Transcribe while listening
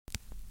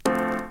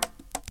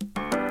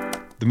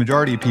The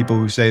majority of people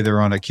who say they're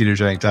on a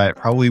ketogenic diet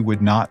probably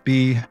would not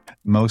be,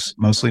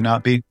 mostly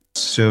not be.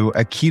 So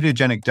a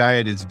ketogenic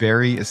diet is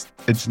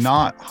it's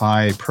not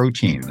high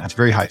protein. It's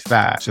very high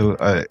fat. So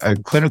a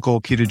clinical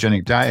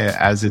ketogenic diet,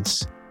 as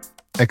it's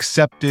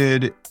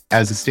accepted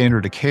as a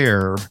standard of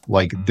care,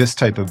 like this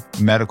type of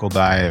medical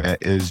diet,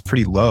 is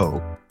pretty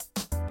low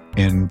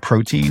in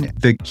protein.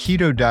 The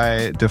keto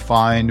diet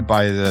defined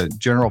by the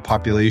general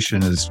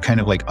population is kind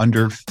of like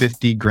under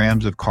 50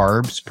 grams of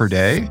carbs per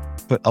day.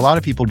 But a lot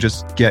of people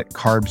just get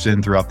carbs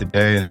in throughout the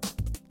day and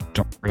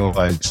don't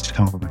realize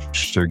how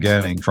much they're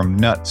getting from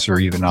nuts or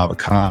even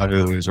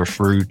avocados or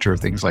fruit or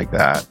things like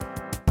that.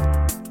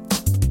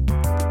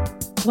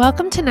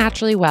 Welcome to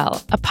Naturally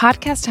Well, a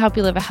podcast to help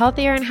you live a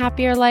healthier and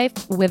happier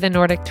life with a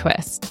Nordic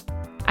twist.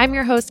 I'm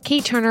your host,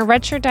 Kate Turner,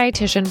 registered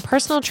dietitian,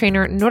 personal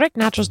trainer, Nordic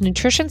Naturals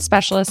nutrition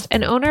specialist,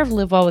 and owner of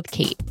Live Well with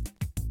Kate.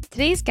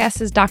 Today's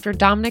guest is Dr.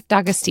 Dominic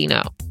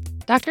D'Agostino.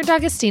 Dr.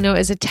 D'Agostino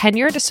is a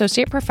tenured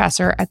associate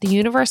professor at the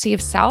University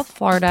of South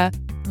Florida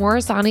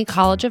Morazzani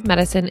College of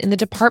Medicine in the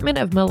Department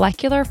of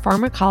Molecular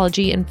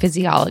Pharmacology and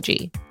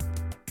Physiology.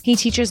 He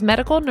teaches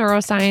medical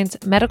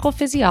neuroscience, medical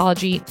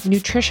physiology,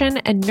 nutrition,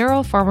 and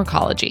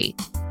neuropharmacology.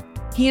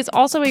 He is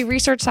also a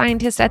research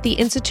scientist at the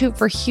Institute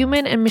for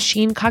Human and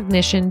Machine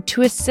Cognition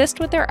to assist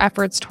with their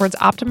efforts towards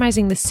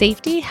optimizing the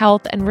safety,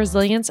 health, and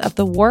resilience of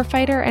the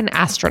warfighter and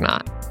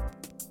astronaut.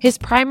 His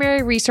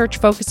primary research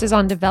focuses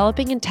on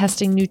developing and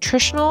testing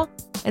nutritional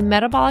and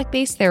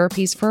metabolic-based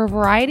therapies for a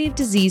variety of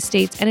disease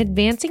states and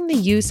advancing the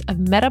use of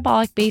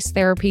metabolic-based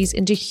therapies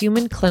into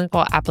human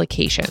clinical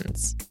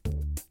applications.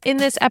 In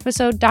this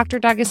episode, Dr.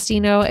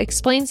 D'Agostino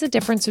explains the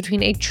difference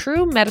between a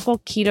true medical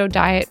keto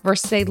diet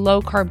versus a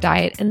low-carb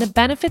diet and the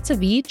benefits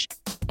of each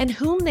and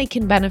whom they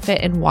can benefit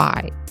and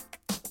why.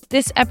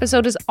 This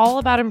episode is all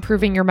about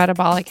improving your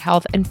metabolic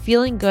health and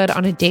feeling good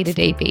on a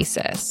day-to-day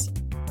basis.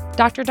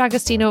 Dr.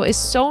 D'Agostino is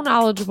so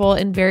knowledgeable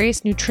in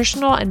various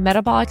nutritional and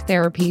metabolic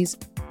therapies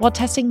while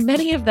testing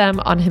many of them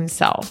on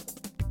himself.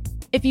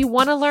 If you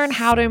want to learn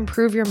how to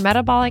improve your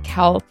metabolic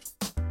health,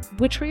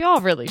 which we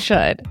all really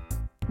should,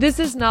 this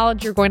is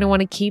knowledge you're going to want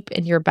to keep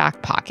in your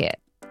back pocket.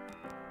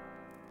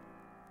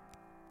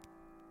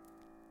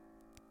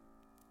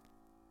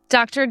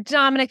 Dr.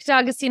 Dominic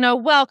D'Agostino,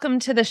 welcome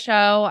to the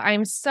show.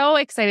 I'm so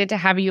excited to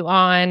have you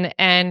on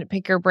and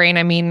pick your brain.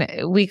 I mean,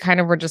 we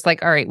kind of were just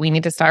like, all right, we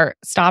need to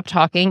stop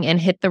talking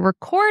and hit the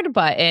record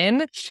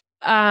button.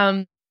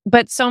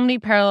 But so many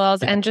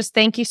parallels, and just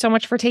thank you so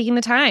much for taking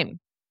the time.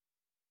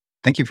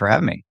 Thank you for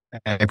having me.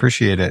 I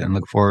appreciate it and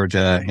look forward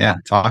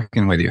to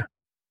talking with you.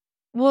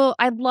 Well,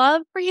 I'd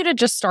love for you to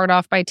just start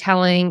off by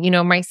telling,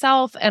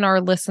 myself and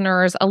our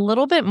listeners a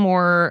little bit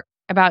more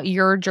about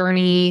your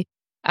journey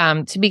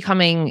to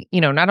becoming,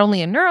 not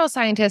only a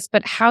neuroscientist,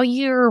 but how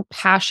your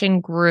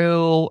passion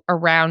grew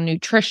around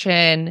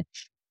nutrition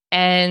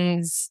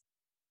and,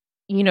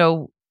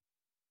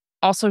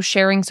 also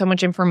sharing so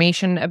much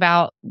information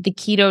about the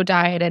keto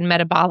diet and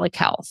metabolic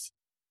health.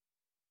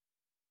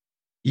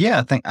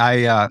 Yeah,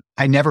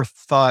 I never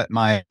thought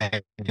my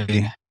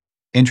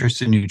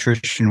interest in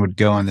nutrition would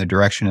go in the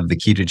direction of the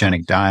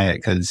ketogenic diet,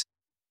 because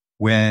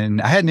when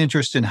I had an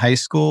interest in high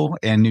school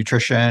in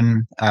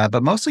nutrition,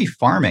 but mostly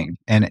farming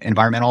and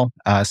environmental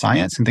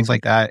science and things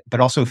like that,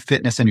 but also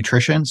fitness and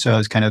nutrition. So I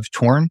was kind of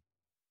torn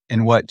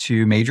in what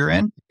to major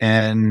in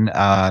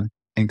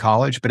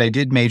college, but I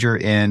did major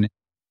in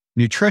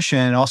nutrition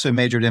and also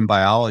majored in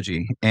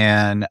biology.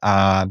 And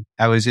I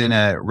was in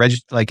an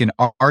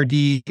RD,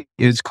 it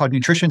was called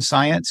nutrition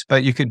science,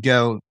 but you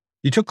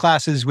took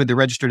classes with the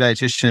registered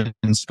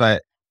dietitians,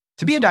 but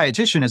to be a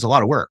dietitian is a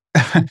lot of work.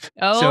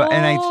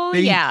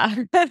 Yeah,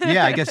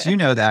 I guess you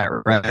know that,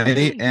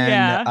 right?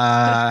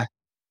 And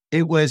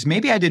it was,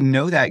 maybe I didn't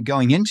know that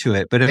going into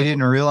it, but I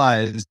didn't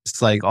realize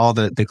it's like all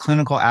the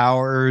clinical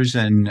hours,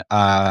 and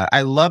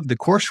I loved the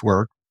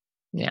coursework.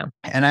 Yeah.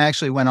 And I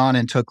actually went on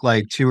and took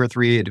like 2 or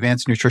 3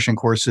 advanced nutrition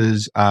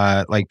courses,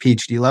 like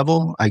PhD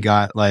level. I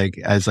got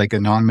as a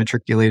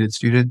non-matriculated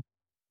student,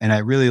 and I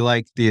really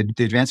liked the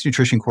advanced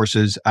nutrition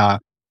courses.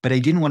 But I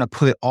didn't want to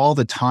put all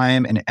the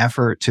time and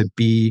effort to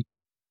be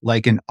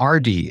like an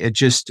RD. It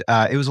just,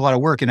 it was a lot of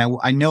work. And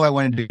I know I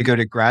wanted to go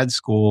to grad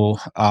school,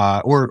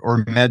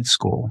 or med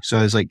school. So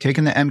I was like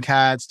taking the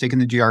MCATs, taking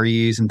the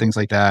GREs and things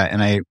like that.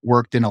 And I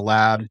worked in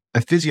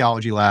a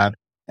physiology lab,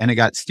 and I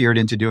got steered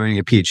into doing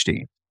a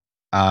PhD.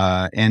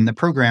 And the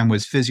program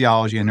was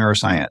physiology and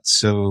neuroscience.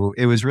 So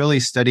it was really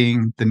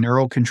studying the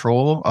neural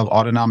control of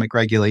autonomic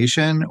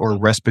regulation, or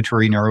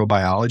respiratory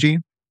neurobiology.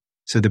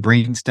 So the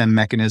brainstem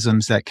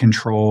mechanisms that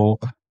control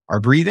our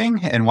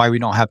breathing and why we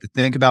don't have to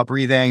think about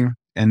breathing,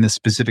 and the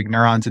specific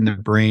neurons in the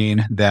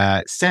brain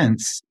that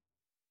sense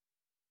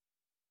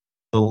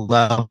the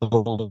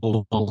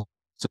level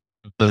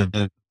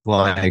of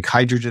like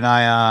hydrogen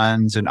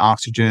ions and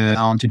oxygen,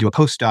 to do a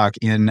postdoc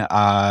in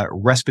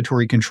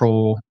respiratory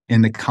control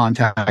in the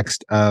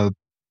context of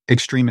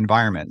extreme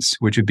environments,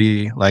 which would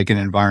be like an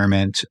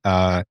environment,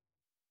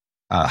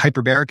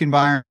 hyperbaric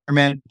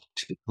environment,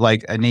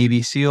 like a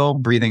Navy SEAL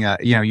breathing,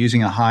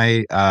 using a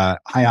high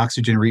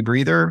oxygen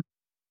rebreather,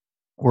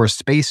 or a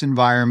space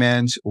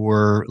environment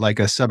or like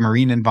a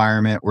submarine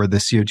environment where the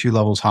CO2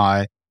 level is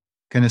high,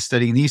 kind of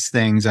studying these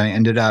things, I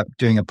ended up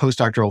doing a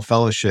postdoctoral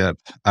fellowship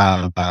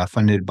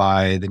funded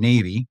by the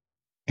Navy.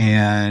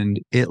 And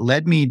it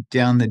led me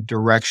down the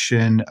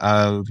direction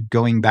of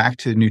going back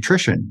to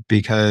nutrition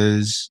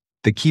because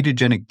the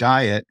ketogenic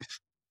diet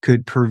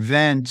could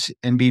prevent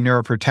and be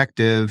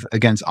neuroprotective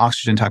against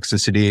oxygen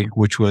toxicity,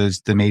 which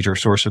was the major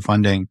source of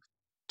funding,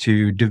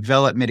 to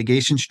develop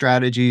mitigation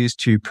strategies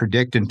to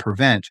predict and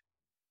prevent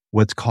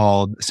what's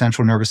called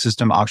central nervous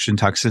system oxygen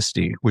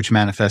toxicity, which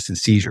manifests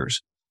as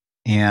seizures.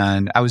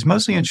 And I was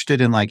mostly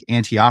interested in like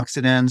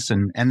antioxidants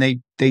and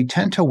they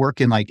tend to work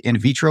in like in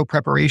vitro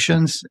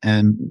preparations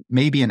and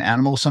maybe in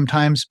animals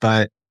sometimes,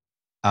 but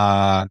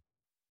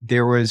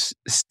there was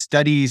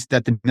studies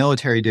that the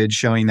military did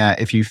showing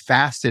that if you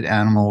fasted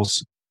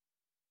animals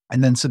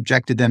and then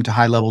subjected them to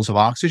high levels of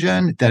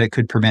oxygen, that it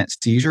could prevent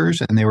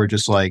seizures. And they were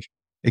just like,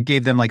 it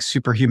gave them like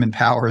superhuman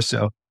power.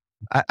 So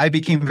I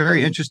became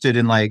very interested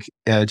in like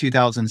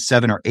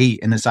 2007 or 8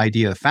 in this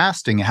idea of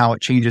fasting, how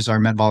it changes our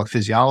metabolic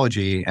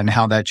physiology and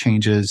how that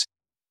changes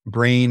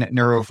brain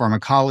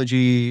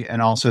neuropharmacology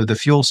and also the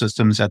fuel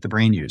systems that the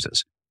brain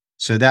uses.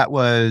 So that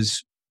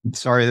was,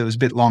 sorry, that was a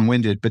bit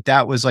long-winded, but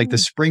that was like the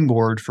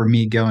springboard for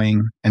me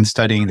going and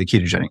studying the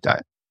ketogenic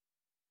diet.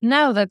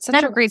 No, that's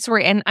such a great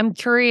story. And I'm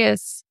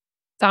curious,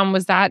 Dom,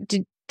 was that,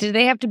 did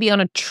they have to be on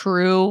a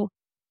true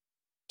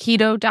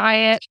keto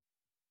diet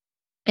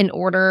in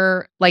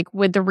order, like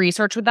with the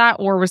research with that,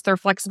 or was there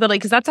flexibility?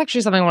 Because that's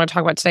actually something I want to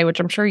talk about today, which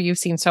I'm sure you've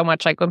seen so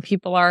much, like when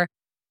people are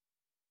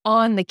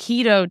on the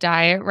keto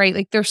diet, right?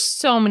 Like there's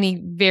so many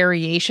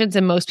variations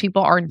and most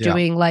people aren't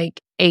doing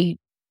like a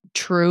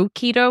true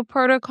keto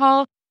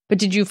protocol. But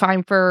did you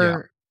find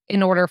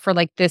in order for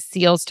like the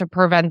SEALs to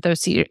prevent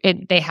those,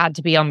 they had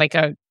to be on like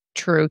a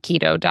true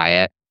keto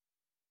diet?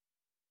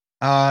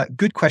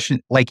 Good question.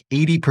 Like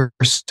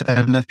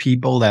 80% of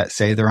people that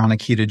say they're on a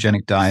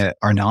ketogenic diet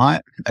are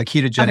not. A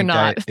ketogenic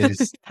diet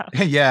is,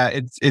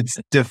 it's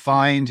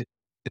defined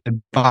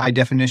by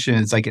definition.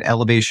 It's like an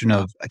elevation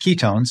of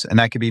ketones, and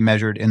that could be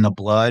measured in the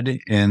blood,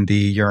 in the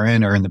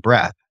urine, or in the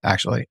breath,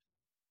 actually.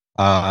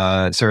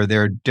 So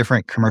there are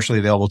different commercially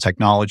available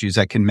technologies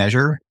that can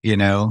measure,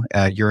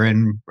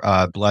 urine,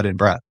 blood, and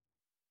breath.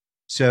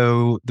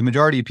 So the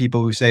majority of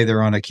people who say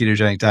they're on a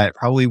ketogenic diet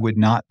probably would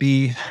not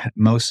be,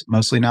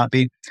 mostly not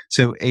be.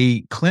 So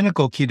a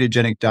clinical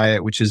ketogenic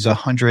diet, which is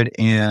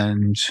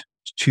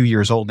 102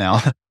 years old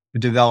now,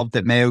 developed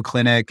at Mayo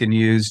Clinic and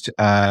used,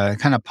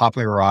 kind of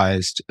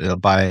popularized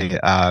by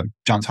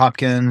Johns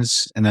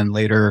Hopkins, and then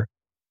later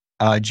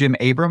Jim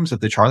Abrams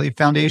of the Charlie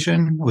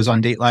Foundation was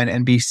on Dateline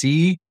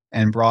NBC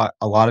and brought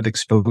a lot of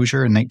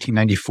exposure in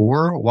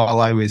 1994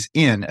 while I was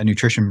in a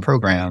nutrition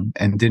program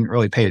and didn't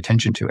really pay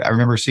attention to it. I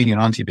remember seeing it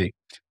on TV.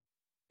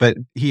 But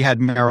he had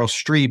Meryl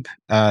Streep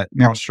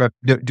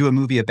do a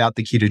movie about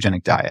the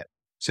ketogenic diet.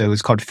 So it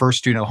was called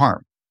First Do No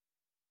Harm.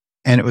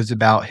 And it was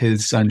about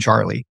his son,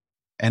 Charlie.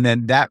 And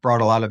then that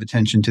brought a lot of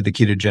attention to the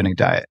ketogenic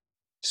diet.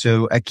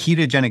 So a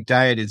ketogenic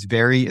diet is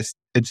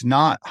it's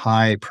not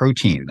high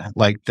protein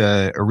like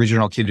the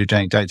original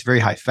ketogenic diet. It's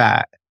very high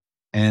fat.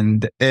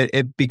 And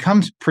it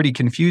becomes pretty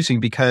confusing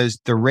because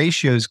the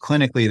ratios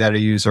clinically that are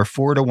used are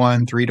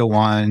 4-to-1,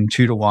 3-to-1,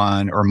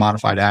 2-to-1, or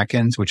modified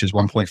Atkins, which is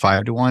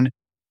 1.5-to-1.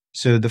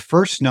 So the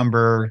first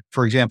number,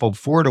 for example,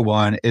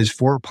 4-to-1 is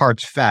 4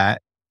 parts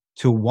fat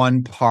to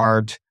 1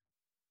 part,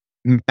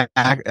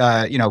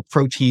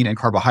 protein and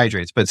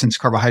carbohydrates. But since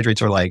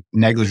carbohydrates are like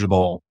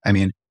negligible,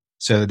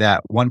 so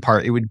that 1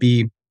 part, it would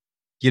be,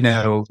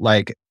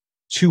 like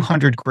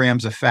 200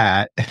 grams of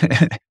fat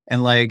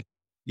and like,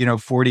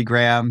 40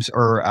 grams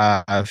or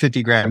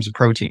 50 grams of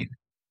protein,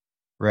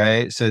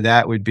 right? So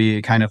that would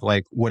be kind of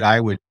like what I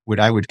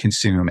would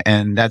consume.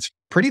 And that's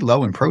pretty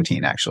low in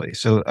protein, actually.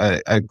 So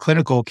a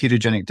clinical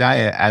ketogenic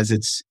diet, as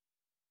it's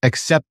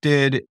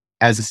accepted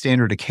as a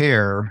standard of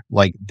care,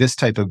 like this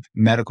type of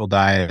medical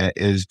diet,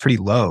 is pretty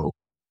low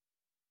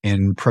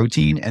in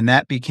protein. And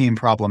that became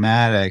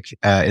problematic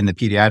in the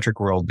pediatric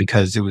world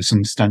because it was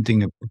some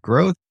stunting of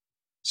growth.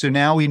 So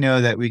now we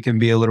know that we can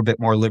be a little bit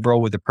more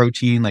liberal with the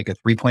protein, like a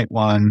 3.1,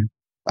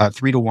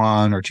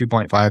 3-to-1, or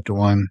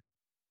 2.5-to-1.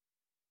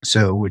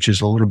 So, which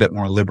is a little bit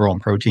more liberal in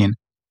protein.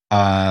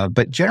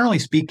 But generally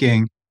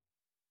speaking,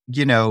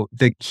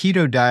 the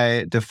keto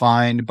diet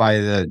defined by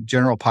the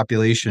general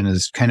population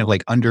is kind of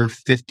like under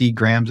 50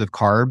 grams of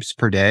carbs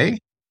per day.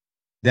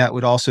 That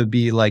would also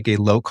be like a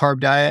low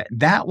carb diet.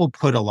 That will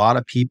put a lot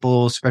of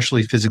people,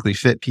 especially physically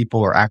fit people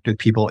or active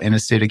people, in a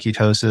state of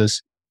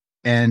ketosis.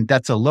 And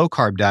that's a low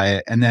carb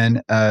diet. And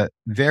then a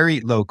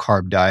very low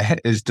carb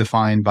diet is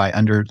defined by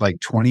under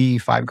like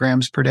 25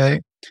 grams per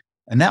day.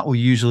 And that will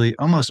usually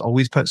almost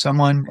always put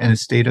someone in a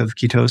state of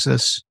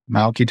ketosis,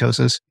 mild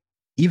ketosis,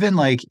 even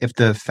like if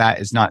the fat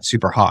is not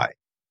super high.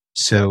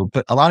 So,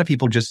 but a lot of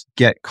people just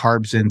get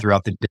carbs in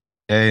throughout the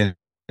day and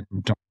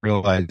don't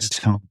realize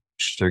how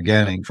much they're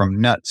getting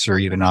from nuts or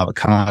even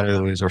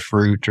avocados or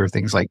fruit or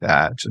things like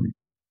that. And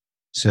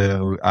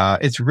so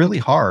it's really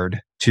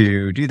hard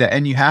to do that.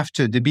 And you have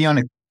to be on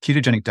a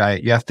ketogenic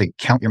diet, you have to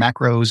count your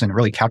macros and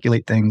really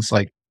calculate things.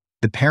 Like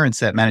the parents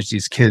that manage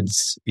these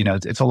kids,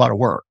 it's a lot of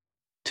work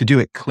to do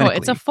it clinically. Oh,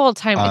 it's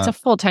a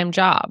full-time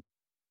job.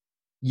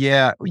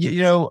 Yeah.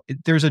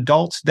 There's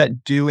adults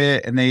that do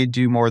it and they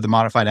do more of the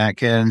modified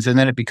Atkins, and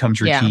then it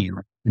becomes routine.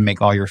 You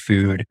make all your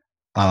food.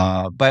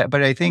 But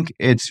I think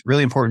it's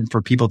really important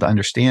for people to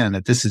understand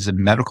that this is a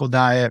medical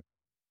diet.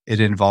 It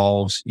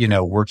involves,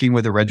 working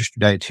with a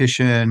registered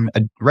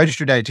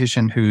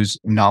dietitian who's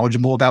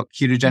knowledgeable about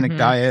ketogenic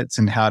diets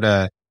and how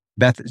to.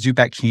 Beth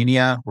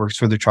Zupac-Kenia works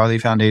for the Charlie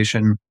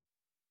Foundation.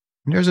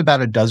 There's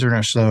about a dozen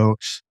or so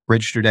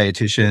registered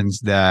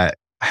dietitians that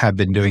have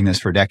been doing this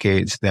for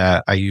decades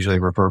that I usually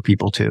refer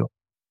people to.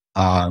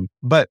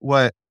 But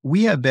what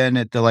we have been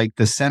at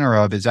the center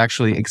of is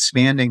actually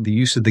expanding the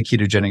use of the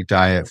ketogenic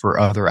diet for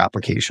other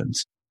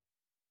applications.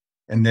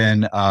 And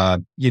then,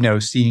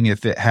 seeing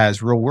if it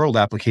has real world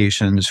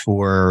applications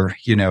for,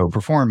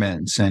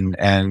 performance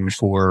and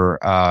for,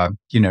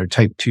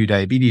 type 2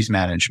 diabetes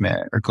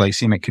management or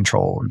glycemic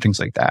control and things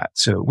like that.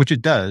 So, which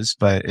it does,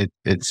 but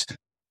it's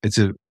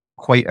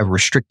quite a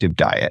restrictive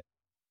diet,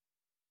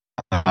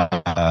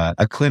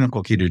 a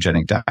clinical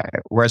ketogenic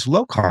diet, whereas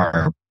low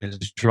carb is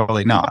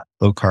really not.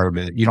 Low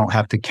carb, you don't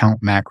have to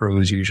count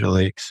macros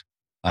usually.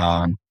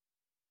 So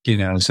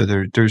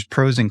there's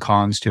pros and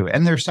cons to it,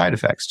 and there's side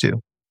effects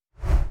too.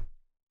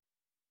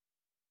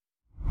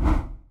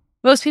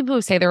 Most people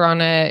who say they're on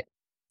a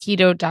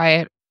keto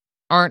diet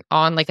aren't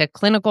on like a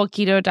clinical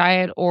keto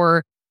diet,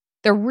 or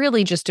they're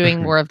really just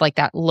doing more of like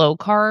that low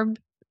carb,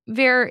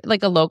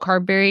 like a low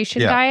carb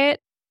variation diet.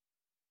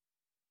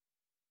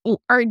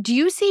 Do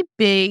you see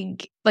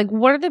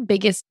what are the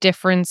biggest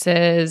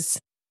differences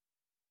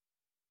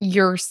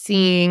you're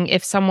seeing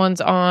if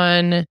someone's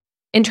on,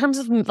 in terms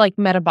of like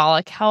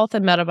metabolic health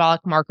and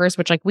metabolic markers,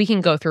 which like we can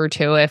go through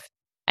too if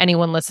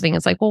anyone listening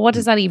is like, well, what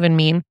does that even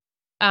mean?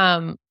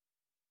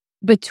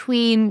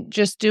 Between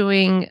just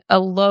doing a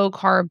low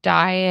carb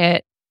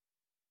diet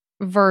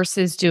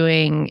versus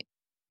doing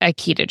a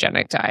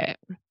ketogenic diet?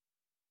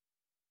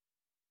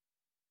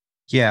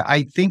 Yeah,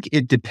 I think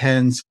it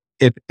depends.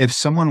 If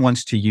someone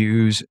wants to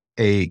use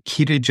a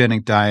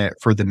ketogenic diet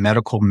for the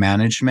medical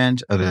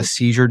management of a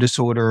seizure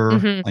disorder,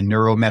 a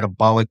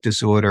neurometabolic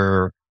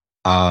disorder,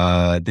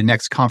 the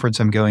next conference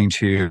I'm going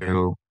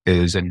to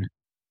is an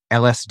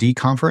LSD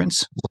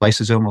conference,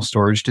 lysosomal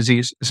storage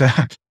disease. So,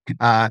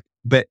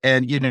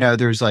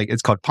 there's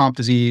it's called Pompe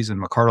disease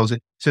and McArdle's.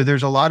 So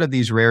there's a lot of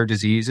these rare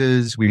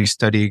diseases. We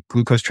study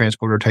glucose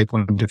transporter type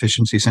 1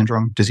 deficiency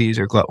syndrome disease,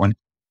 or GLUT1.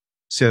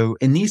 So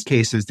in these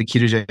cases, the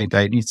ketogenic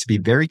diet needs to be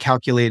very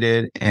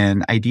calculated,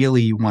 and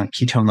ideally you want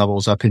ketone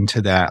levels up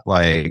into that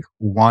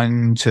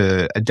 1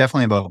 to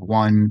definitely above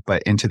 1,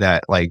 but into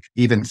that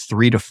even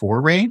 3 to 4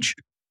 range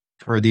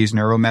for these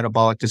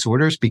neurometabolic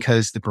disorders,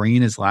 because the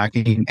brain is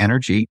lacking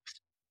energy.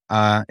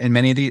 And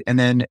many of these, and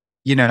then,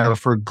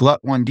 for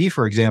GLUT1D,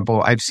 for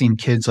example, I've seen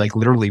kids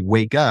literally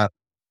wake up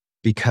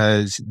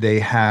because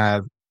they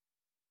have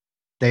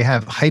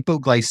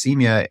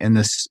hypoglycemia in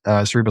this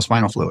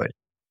cerebrospinal fluid,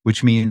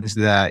 which means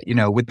that,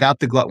 without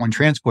the GLUT1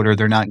 transporter,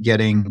 they're not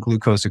getting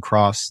glucose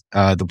across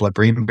the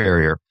blood-brain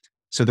barrier.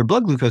 So their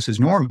blood glucose is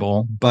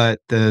normal,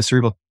 but the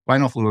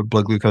cerebrospinal fluid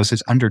blood glucose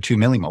is under 2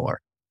 millimolar,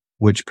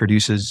 which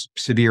produces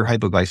severe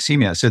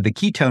hypoglycemia. So the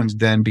ketones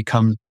then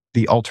become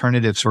the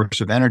alternative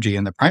source of energy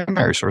and the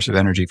primary source of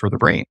energy for the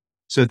brain.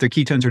 So if their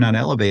ketones are not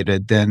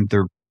elevated, then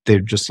they're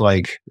just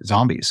like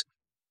zombies.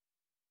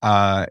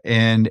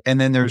 And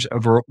then there's a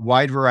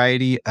wide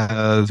variety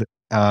of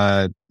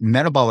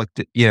metabolic,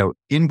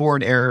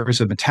 inborn errors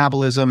of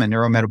metabolism and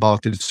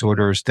neurometabolic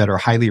disorders that are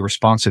highly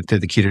responsive to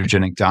the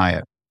ketogenic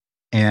diet.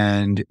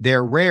 And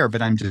they're rare,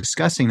 but I'm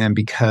discussing them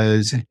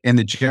because in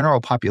the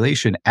general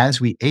population, as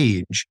we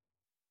age,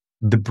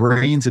 the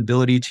brain's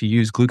ability to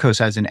use glucose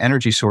as an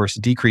energy source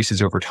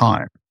decreases over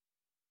time.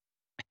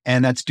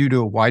 And that's due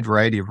to a wide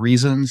variety of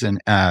reasons.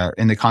 And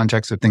in the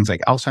context of things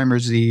like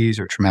Alzheimer's disease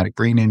or traumatic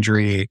brain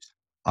injury,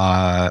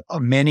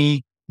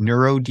 many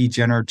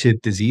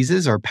neurodegenerative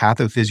diseases are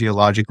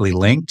pathophysiologically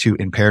linked to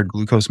impaired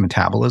glucose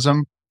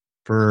metabolism.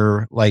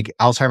 For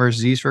Alzheimer's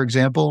disease, for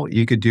example,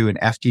 you could do an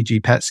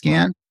FDG PET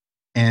scan,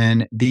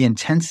 and the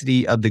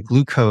intensity of the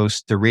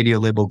glucose, the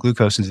radiolabeled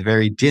glucose, is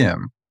very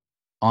dim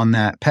on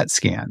that PET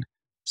scan.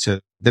 So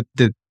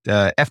the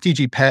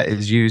FDG PET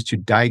is used to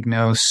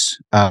diagnose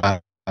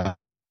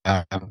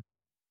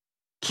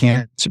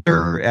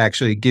cancer.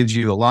 Actually gives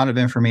you a lot of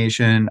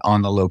information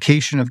on the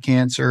location of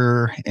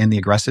cancer and the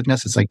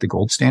aggressiveness. It's like the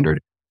gold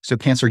standard. So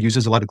cancer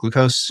uses a lot of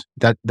glucose.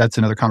 That's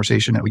another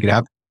conversation that we could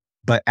have.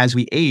 But as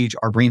we age,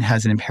 our brain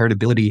has an impaired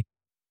ability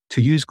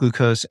to use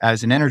glucose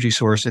as an energy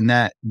source. And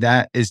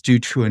that is due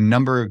to a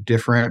number of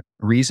different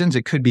reasons.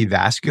 It could be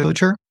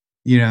vasculature.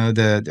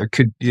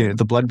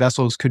 The blood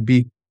vessels could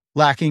be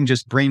lacking,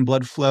 just brain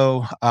blood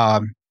flow.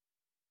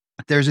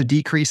 There's a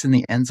decrease in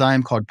the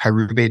enzyme called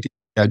pyruvate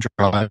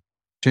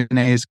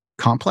dehydrogenase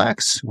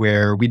complex,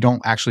 where we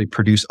don't actually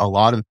produce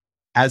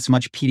as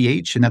much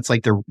PDH, and that's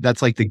like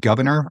the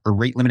governor or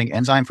rate limiting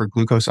enzyme for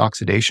glucose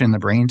oxidation in the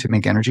brain to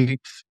make energy.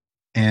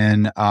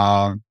 And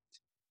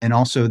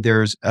also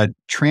there's a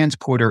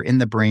transporter in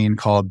the brain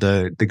called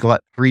the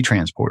GLUT3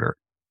 transporter.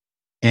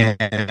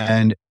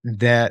 And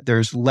that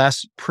there's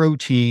less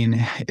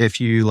protein. If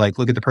you like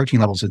look at the protein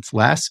levels, it's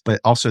less, but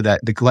also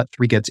that the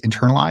GLUT3 gets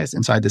internalized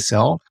inside the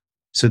cell.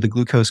 So the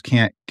glucose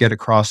can't get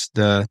across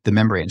the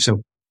membrane.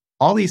 So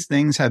all these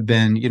things have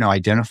been,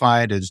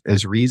 identified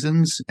as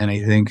reasons. And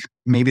I think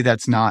maybe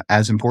that's not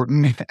as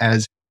important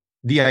as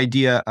the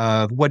idea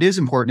of what is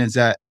important is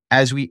that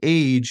as we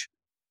age,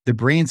 the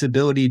brain's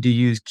ability to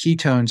use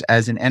ketones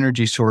as an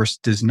energy source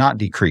does not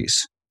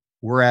decrease.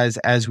 Whereas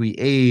as we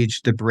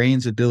age, the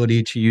brain's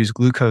ability to use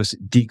glucose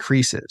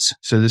decreases.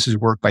 So this is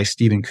work by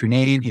Stephen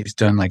Cunnane. He's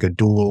done like a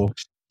dual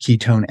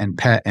ketone and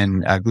PET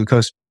and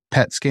glucose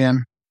PET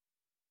scan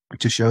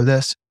to show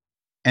this.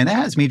 And that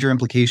has major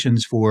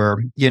implications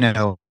for,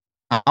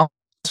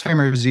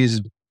 Alzheimer's disease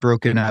is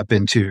broken up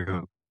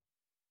into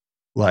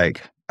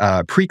like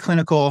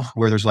preclinical,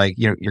 where there's like,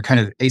 you're kind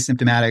of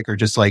asymptomatic or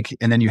just like,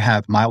 and then you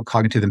have mild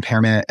cognitive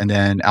impairment and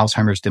then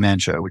Alzheimer's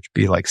dementia, which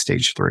would be like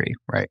stage 3,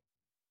 right?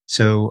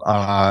 So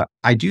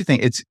I do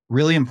think it's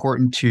really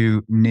important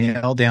to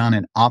nail down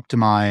and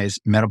optimize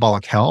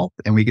metabolic health.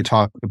 And we could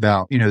talk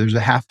about, there's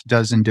a half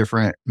dozen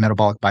different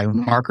metabolic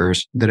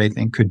biomarkers that I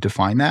think could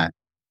define that.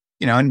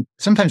 And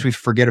sometimes we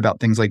forget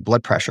about things like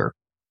blood pressure,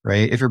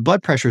 right? If your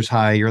blood pressure is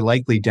high, you're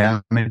likely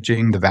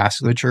damaging the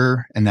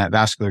vasculature, and that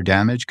vascular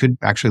damage could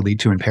actually lead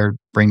to impaired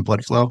brain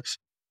blood flow.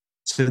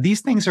 So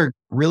these things are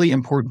really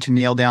important to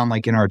nail down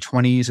like in our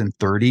 20s and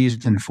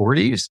 30s and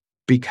 40s,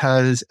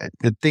 because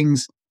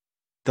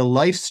the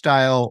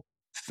lifestyle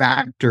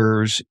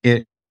factors,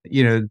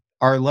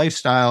 our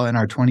lifestyle in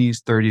our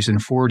 20s, 30s,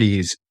 and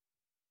 40s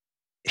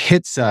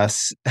hits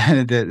us.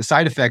 The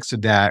side effects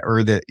of that,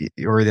 or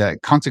the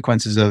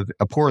consequences of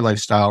a poor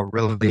lifestyle,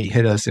 really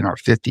hit us in our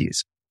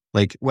 50s.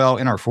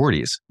 In our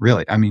 40s,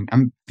 really. I mean,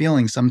 I'm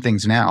feeling some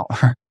things now,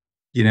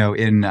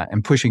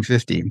 in pushing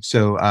 50.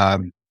 So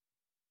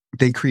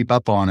they creep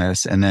up on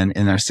us, and then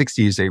in our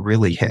 60s, they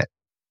really hit.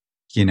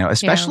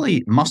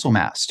 Especially muscle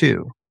mass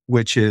too,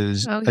 which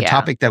is a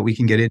topic that we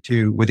can get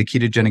into with a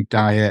ketogenic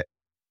diet.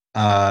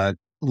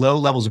 Low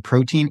levels of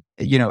protein,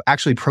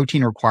 actually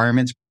protein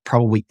requirements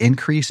probably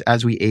increase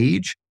as we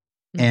age.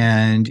 Mm-hmm.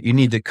 And you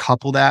need to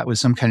couple that with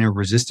some kind of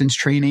resistance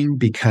training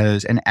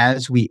and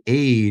as we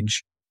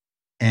age,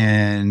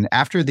 and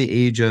after the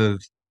age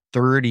of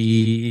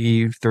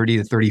 30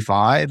 to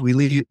 35, we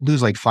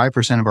lose like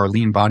 5% of our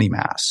lean body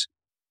mass.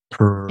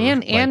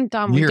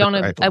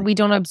 We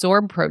don't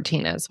absorb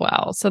protein as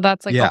well. So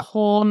that's like a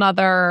whole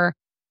nother,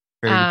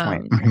 very good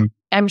point. Mm-hmm.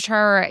 I'm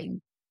sure,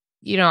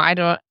 I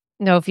don't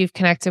know if you've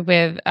connected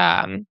with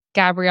Dr.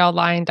 Gabrielle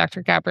Lyon.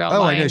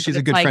 Oh, I know. She's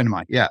a good friend of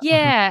mine. Yeah.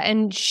 Yeah.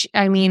 And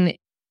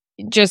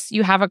just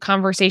you have a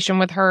conversation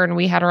with her, and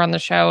we had her on the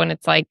show, and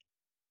it's like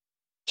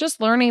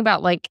just learning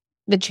about like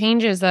the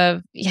changes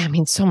of,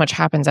 so much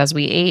happens as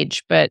we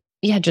age, but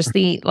just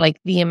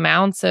the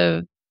amounts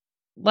of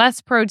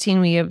less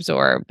protein we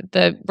absorb,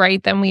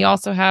 then we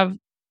also have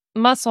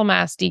muscle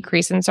mass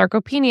decrease and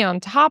sarcopenia on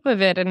top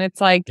of it. And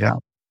it's like,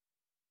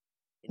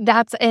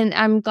 and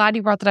I'm glad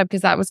you brought that up,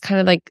 because that was kind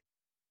of like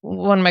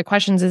one of my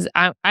questions is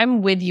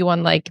I'm with you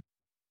on like,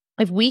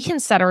 if we can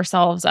set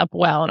ourselves up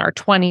well in our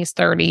 20s,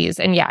 30s,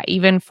 and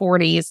even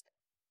 40s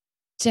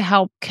to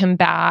help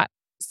combat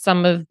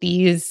some of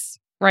these,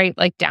 right,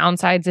 like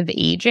downsides of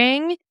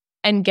aging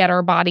and get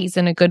our bodies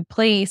in a good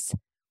place,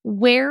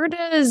 where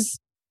does,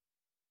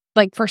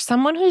 like, for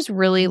someone who's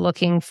really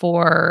looking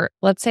for,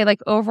 let's say, like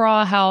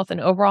overall health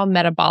and overall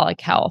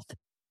metabolic health,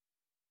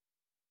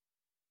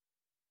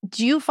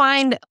 do you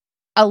find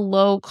a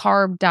low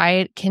carb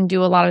diet can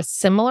do a lot of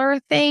similar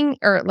thing,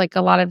 or like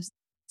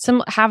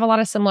have a lot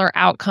of similar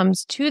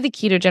outcomes to the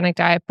ketogenic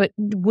diet? But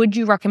would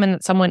you recommend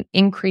that someone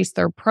increase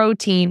their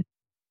protein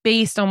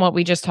based on what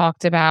we just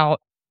talked about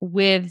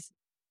with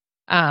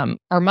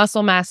our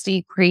muscle mass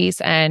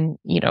decrease and,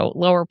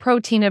 lower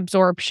protein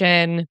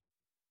absorption?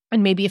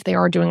 And maybe if they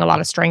are doing a lot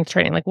of strength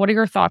training, like, what are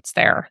your thoughts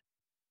there?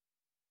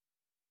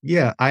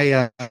 Yeah,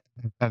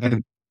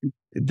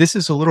 this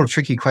is a little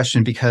tricky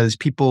question, because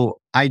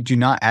I do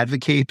not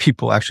advocate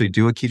people actually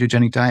do a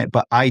ketogenic diet,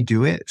 but I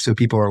do it. So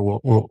people are,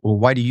 well,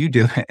 why do you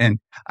do it? And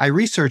I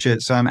research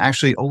it. So I'm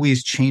actually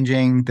always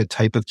changing the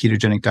type of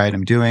ketogenic diet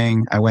I'm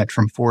doing. I went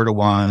from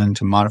 4-to-1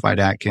 to modified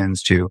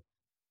Atkins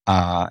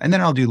and then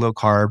I'll do low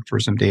carb for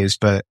some days,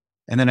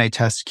 and then I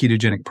test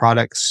ketogenic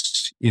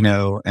products,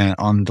 and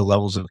on the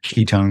levels of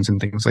ketones and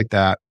things like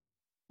that.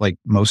 Like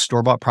most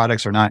store-bought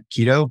products are not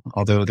keto,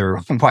 although they're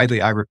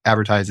widely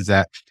advertised as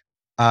that.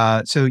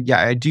 So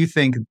I do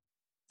think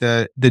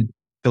the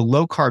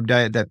low carb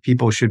diet that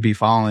people should be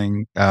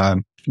following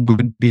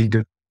would be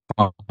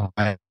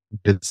defined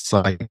as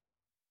like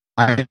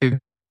high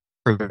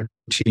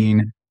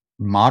protein,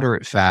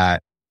 moderate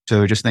fat.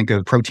 So just think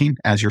of protein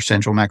as your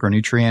central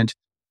macronutrient,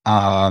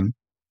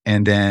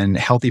 and then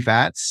healthy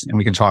fats, and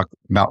we can talk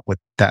about what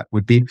that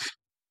would be,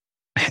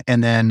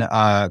 and then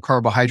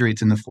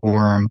carbohydrates in the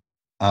form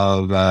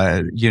of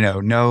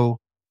no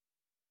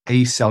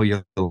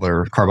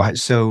acellular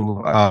carbohydrates.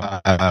 So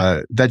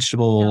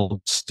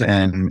vegetables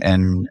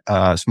and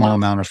small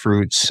amount of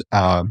fruits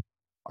are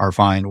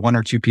fine. 1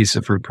 or 2 pieces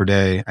of fruit per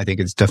day, I think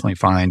it's definitely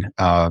fine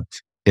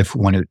if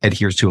one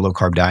adheres to a low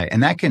carb diet.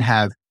 And that can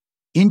have,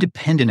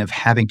 independent of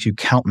having to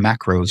count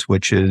macros,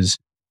 which is,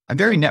 I'm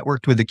very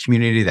networked with a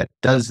community that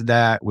does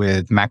that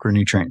with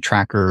macronutrient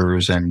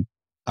trackers and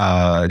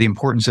the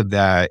importance of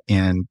that.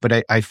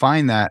 But I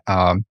find that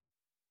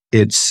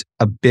it's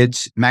a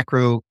bit,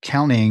 macro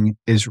counting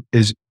is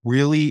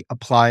really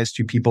applies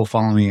to people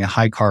following a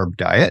high carb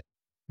diet,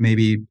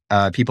 maybe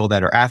people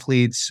that are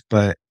athletes,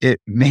 but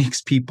it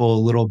makes people a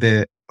little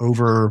bit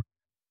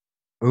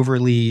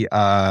overly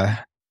kind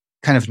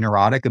of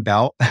neurotic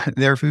about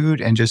their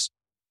food, and just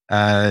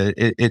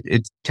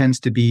it tends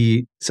to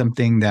be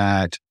something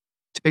that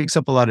takes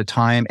up a lot of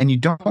time. And you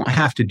don't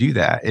have to do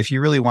that. If you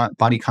really want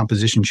body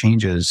composition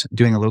changes,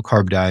 doing a low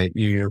carb diet,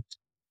 you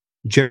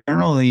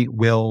generally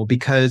will,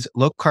 because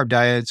low carb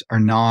diets are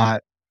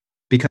not,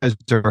 because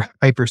they're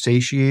hyper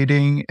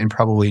satiating and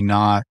probably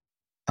not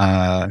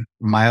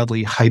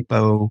mildly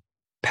hypo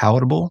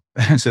palatable.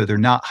 So they're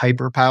not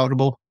hyper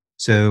palatable.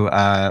 So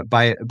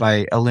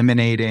by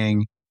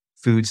eliminating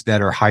foods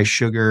that are high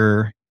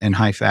sugar and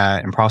high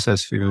fat and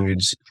processed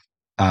foods,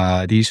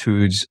 these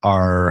foods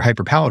are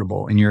hyper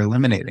palatable, and you're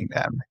eliminating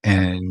them,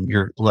 and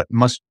you're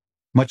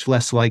much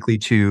less likely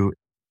to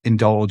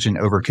indulge and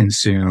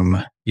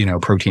overconsume,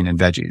 protein and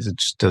veggies. It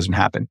just doesn't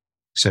happen.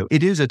 So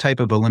it is a type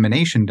of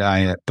elimination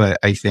diet, but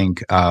I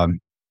think, and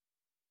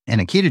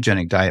a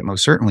ketogenic diet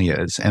most certainly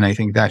is. And I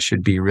think that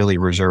should be really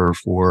reserved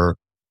for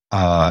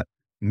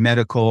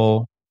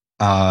medical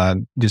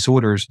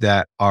disorders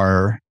that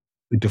are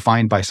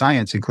defined by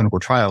science and clinical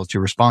trials to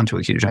respond to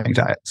a ketogenic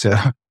diet. So,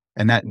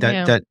 and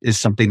that is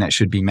something that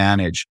should be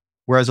managed.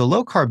 Whereas a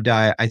low carb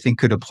diet, I think,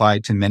 could apply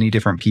to many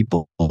different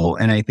people.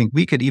 And I think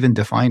we could even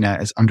define that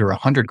as under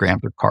 100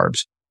 grams of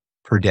carbs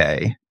per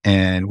day,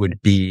 and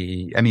would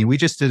be, we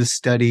just did a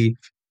study,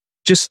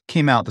 just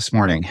came out this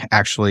morning,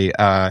 actually,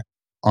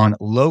 on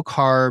low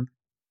carb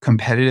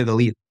competitive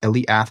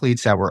elite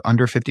athletes that were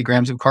under 50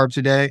 grams of carbs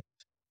a day,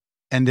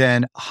 and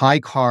then high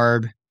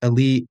carb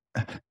elite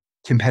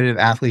competitive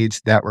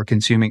athletes that were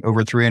consuming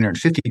over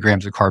 350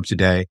 grams of carbs a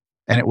day.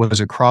 And it was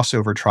a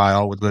crossover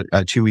trial with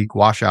a 2-week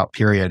washout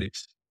period.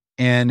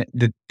 And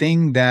the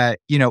thing that,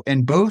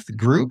 and both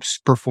groups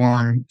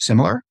perform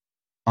similar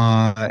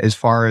as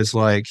far as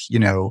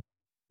the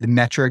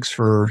metrics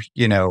for,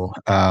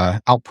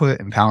 output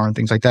and power and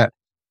things like that,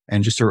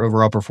 and just their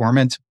overall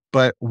performance.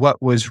 But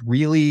what was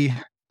really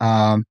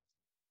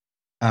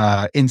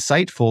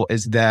insightful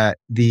is that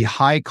the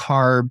high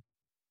carb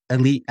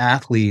elite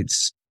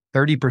athletes,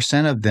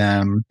 30% of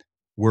them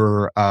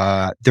were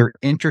their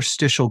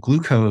interstitial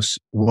glucose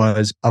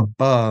was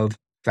above,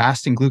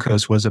 fasting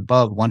glucose was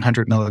above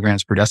 100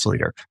 milligrams per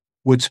deciliter,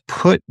 which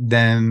put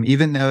them,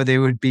 even though they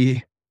would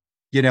be,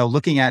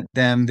 looking at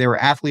them, they were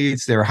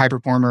athletes, they were high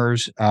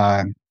performers,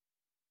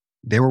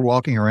 they were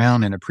walking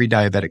around in a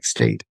pre-diabetic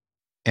state,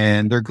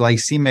 and their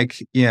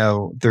glycemic,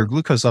 their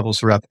glucose levels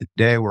throughout the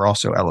day were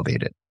also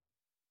elevated.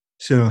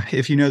 So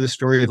if you know the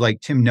story of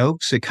Tim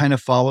Noakes, it kind of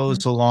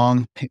follows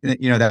along,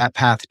 that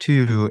path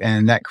too,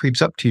 and that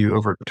creeps up to you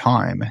over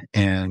time.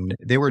 And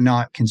they were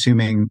not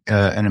consuming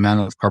an amount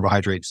of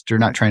carbohydrates. They're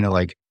not trying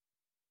to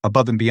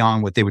above and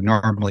beyond what they would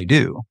normally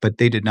do, but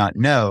they did not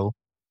know,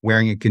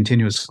 wearing a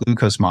continuous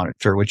glucose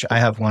monitor, which I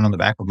have one on the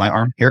back of my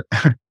arm here.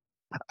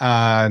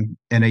 And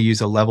I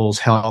use a Levels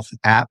Health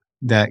app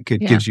that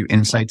gives you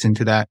insights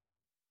into that.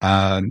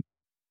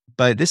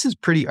 But this is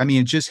pretty,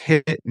 it just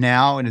hit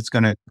now, and it's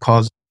going to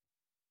cause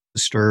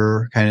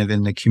stir kind of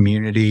in the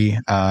community.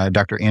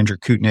 Dr. Andrew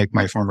Kutnick,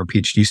 my former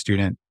PhD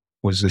student,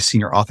 was the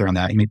senior author on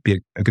that. He may be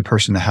a good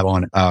person to have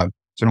on. So I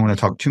don't want to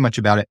talk too much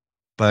about it,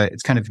 but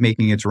it's kind of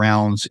making its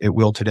rounds. It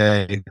will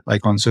today,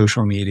 on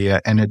social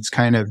media, and it's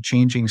kind of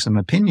changing some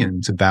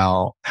opinions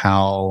about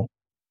how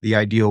the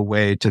ideal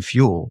way to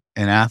fuel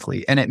an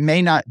athlete. And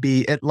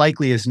it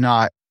likely is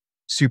not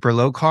super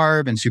low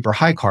carb and super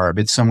high carb.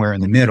 It's somewhere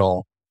in the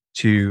middle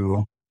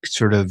to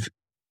sort of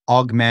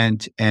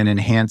augment and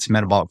enhance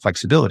metabolic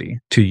flexibility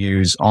to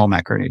use all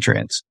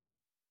macronutrients.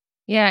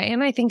 Yeah.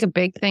 And I think a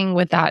big thing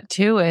with that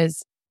too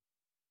is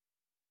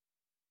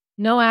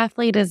no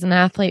athlete is an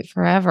athlete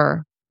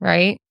forever,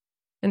 right?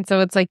 And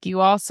so it's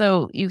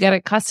you get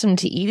accustomed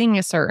to eating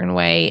a certain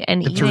way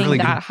and eating really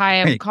that high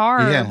of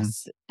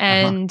carbs. Yeah.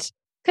 And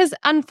because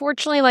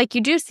unfortunately,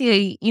 you do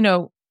see,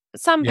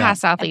 some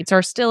past athletes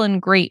are still in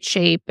great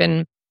shape,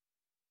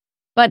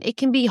 but it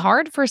can be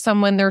hard for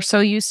someone. They're so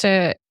used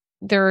to,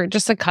 they're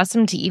just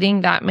accustomed to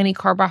eating that many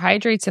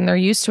carbohydrates, and they're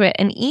used to it.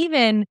 And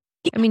even,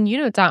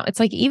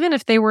 it's even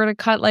if they were to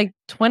cut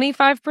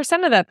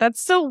 25% of that, that's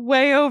still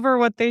way over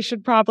what they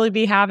should probably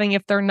be having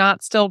if they're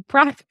not still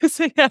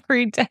practicing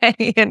every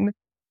day. And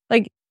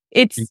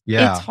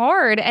it's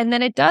hard. And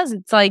then it's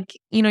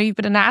you've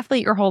been an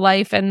athlete your whole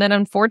life. And then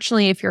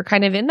unfortunately, if you're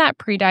kind of in that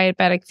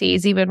pre-diabetic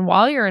phase, even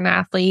while you're an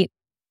athlete,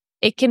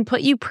 it can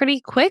put you pretty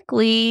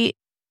quickly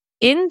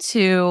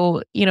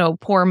into,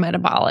 poor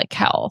metabolic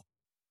health,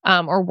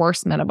 or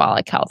worse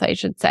metabolic health, I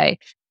should say.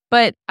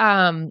 But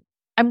I'm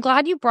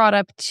glad you brought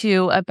up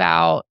too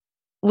about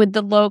with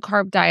the low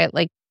carb diet,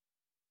 like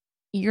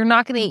you're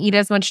not going to eat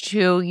as much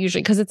too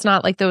usually because it's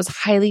not like those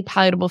highly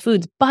palatable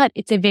foods, but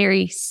it's a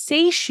very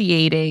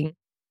satiating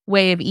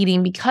way of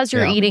eating because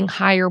you're Yeah. eating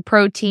higher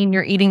protein.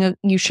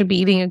 You should be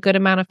eating a good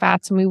amount of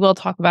fats, and we will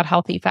talk about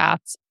healthy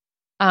fats.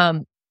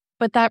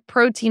 But that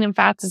protein and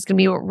fats is going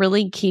to be what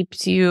really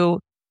keeps you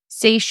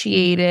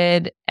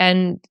satiated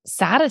and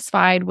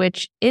satisfied,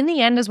 which in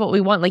the end is what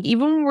we want. Like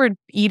even when we're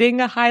eating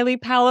a highly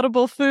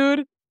palatable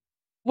food,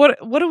 what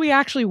do we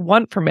actually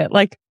want from it?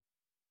 Like,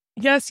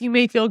 yes, you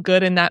may feel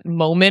good in that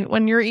moment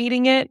when you're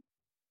eating it,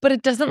 but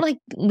it doesn't like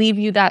leave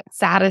you that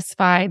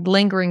satisfied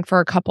lingering for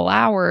a couple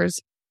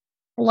hours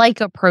like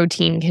a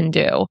protein can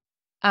do.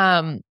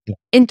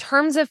 In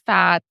terms of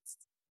fats,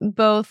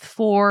 both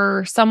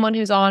for someone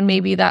who's on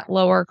maybe that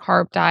lower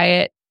carb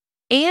diet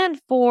and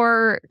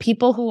for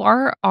people who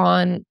are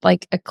on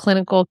like a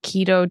clinical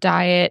keto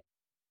diet,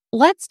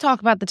 let's talk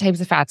about the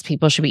types of fats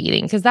people should be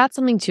eating because that's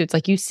something too. It's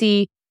like you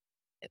see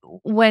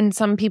when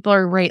some people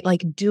are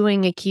like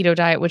doing a keto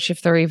diet, which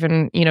if they're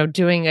even,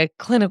 doing a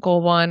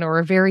clinical one or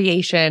a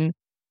variation,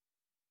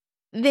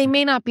 they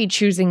may not be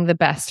choosing the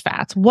best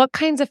fats. What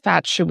kinds of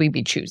fats should we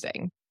be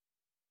choosing?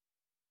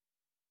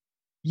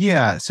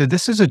 Yeah. So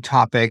this is a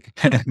topic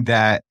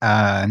that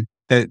the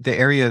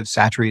area of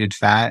saturated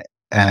fat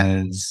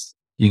as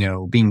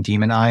being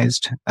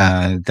demonized.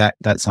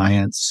 That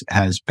science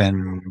has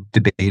been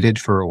debated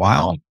for a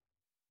while.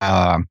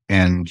 And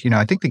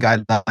I think the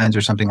guidelines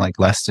are something like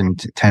less than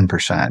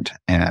 10%.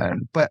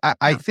 But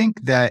I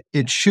think that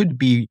it should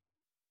be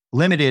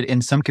limited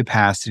in some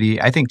capacity.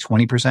 I think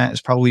 20%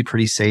 is probably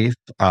pretty safe.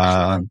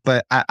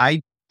 But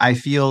I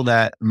feel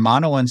that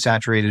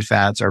monounsaturated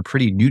fats are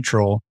pretty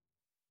neutral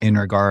in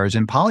regards,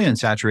 and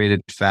polyunsaturated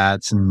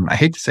fats, and I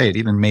hate to say it,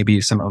 even maybe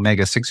some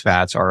omega-6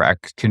 fats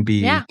can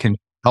be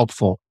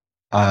helpful.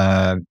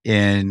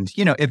 And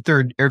if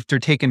they're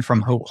taken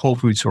from whole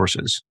food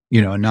sources,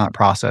 and not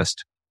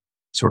processed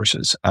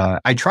sources.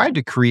 I tried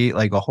to create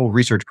like a whole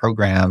research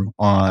program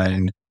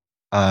on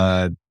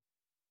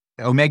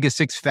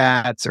omega-6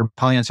 fats or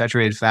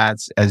polyunsaturated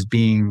fats as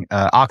being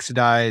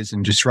oxidized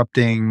and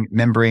disrupting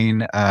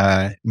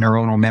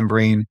neuronal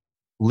membrane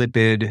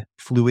lipid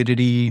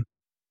fluidity.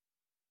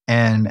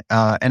 And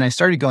I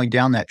started going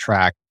down that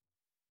track,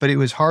 but it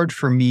was hard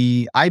for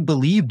me. I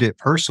believed it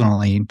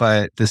personally,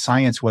 but the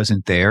science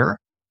wasn't there.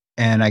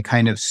 And I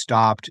kind of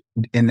stopped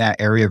in that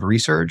area of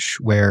research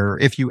where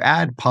if you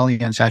add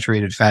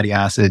polyunsaturated fatty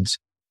acids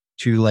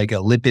to like a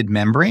lipid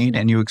membrane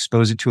and you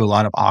expose it to a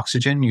lot of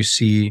oxygen, you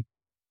see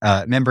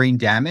membrane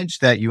damage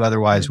that you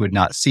otherwise would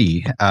not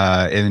see.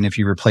 And if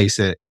you replace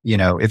it,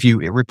 if you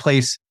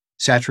replace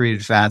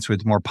saturated fats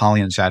with more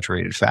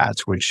polyunsaturated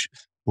fats, which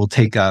will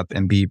take up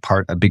and be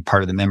a big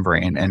part of the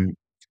membrane. And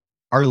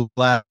our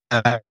lab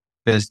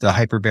is the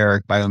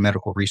Hyperbaric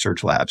Biomedical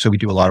Research Lab. So we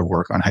do a lot of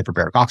work on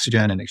hyperbaric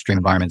oxygen and extreme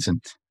environments and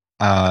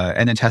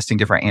then testing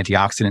different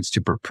antioxidants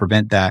to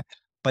prevent that.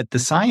 But the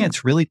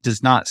science really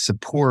does not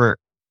support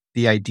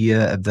the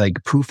idea of like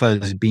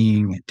PUFAs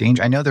being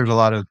dangerous. I know there's a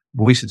lot of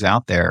voices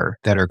out there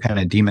that are kind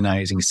of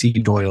demonizing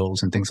seed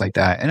oils and things like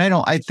that. And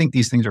I think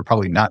these things are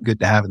probably not good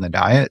to have in the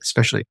diet,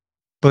 especially.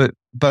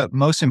 But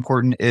most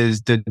important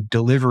is the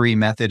delivery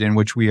method in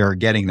which we are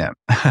getting them.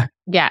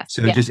 Yes.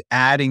 So just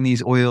adding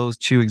these oils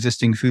to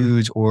existing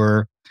foods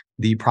or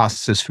the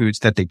processed foods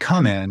that they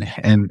come in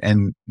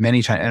and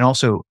many times, and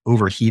also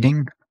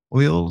overheating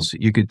oils.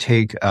 You could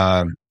take,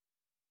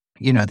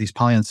 these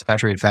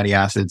polyunsaturated fatty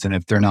acids, and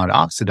if they're not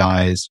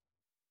oxidized,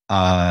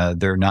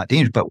 they're not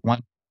dangerous. But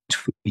once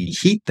we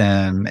heat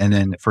them, and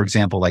then, for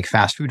example, like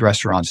fast food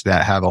restaurants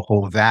that have a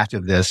whole vat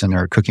of this and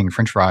they're cooking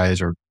French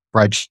fries or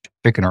fried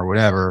chicken or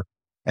whatever,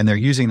 and they're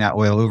using that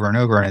oil over and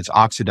over and it's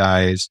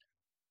oxidized.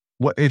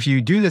 If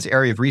you do this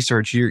area of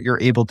research,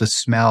 you're able to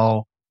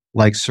smell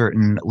like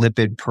certain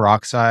lipid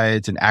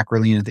peroxides and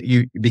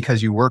acrolein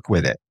because you work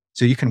with it.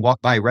 So you can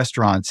walk by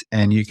restaurants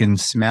and you can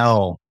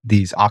smell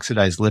these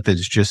oxidized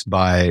lipids just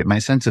by my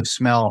sense of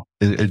smell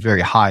is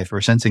very high for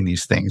sensing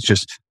these things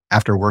just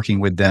after working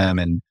with them.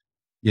 And,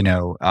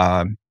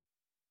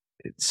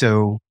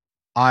 so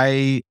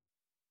I'm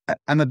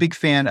a big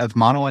fan of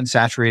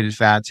monounsaturated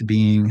fats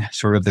being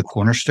sort of the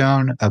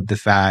cornerstone of the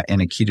fat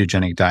in a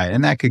ketogenic diet.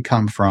 And that could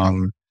come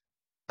from,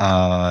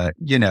 I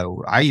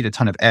eat a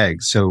ton of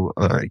eggs. So,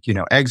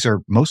 eggs are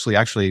mostly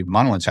actually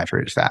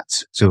monounsaturated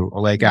fats. So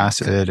oleic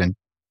acid and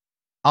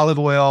olive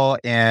oil.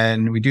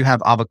 And we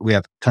have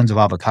tons of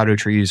avocado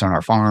trees on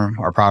our farm,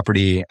 our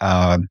property.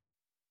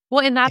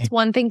 Well, and that's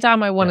one thing,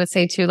 Dom, I want to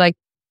say too, like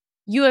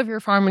you have your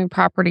farming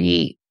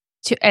property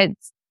and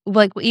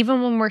like,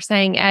 even when we're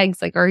saying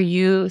eggs, like, are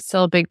you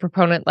still a big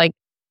proponent? Like,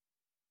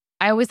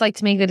 I always like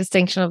to make the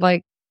distinction of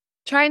like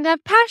trying to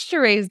have pasture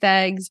raised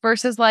eggs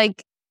versus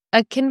like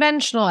a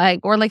conventional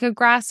egg or like a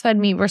grass fed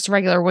meat versus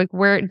regular. Like,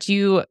 where do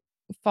you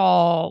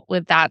fall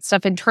with that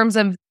stuff in terms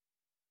of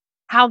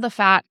how the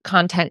fat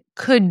content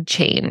could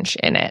change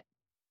in it?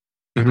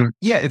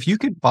 Yeah, if you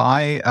could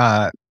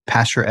buy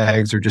pasture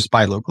eggs or just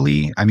buy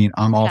locally, I mean,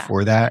 I'm all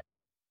for that.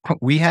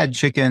 We had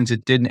chickens.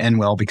 It didn't end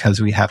well because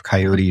we have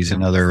coyotes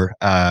and other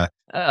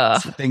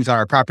things on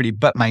our property.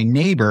 But my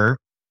neighbor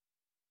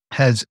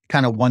has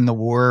kind of won the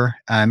war.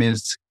 I mean,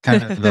 it's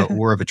kind of the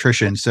war of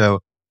attrition. So,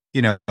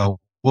 you know,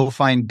 we'll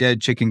find dead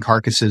chicken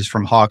carcasses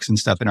from hawks and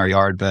stuff in our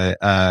yard. But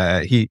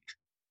he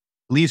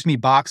leaves me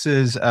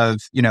boxes of,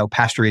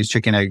 pasture-raised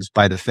chicken eggs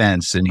by the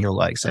fence, and he'll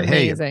like say,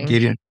 Amazing. "Hey,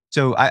 gave you."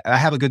 So I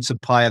have a good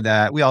supply of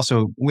that. We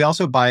also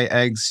buy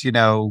eggs, at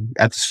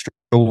the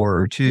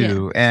store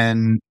too. Yeah.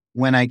 And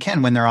when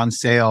they're on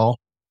sale,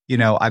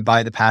 I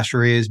buy the pasture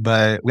raised,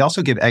 but we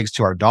also give eggs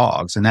to our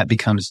dogs, and that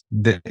becomes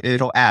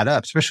it'll add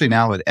up, especially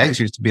now with eggs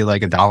used to be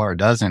like $1 a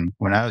dozen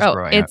when I was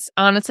growing up. It's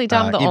honestly,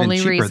 Tom, the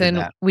only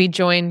reason we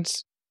joined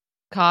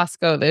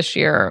Costco this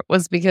year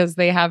was because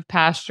they have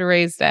pasture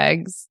raised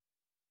eggs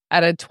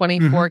at a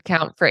 24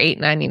 count for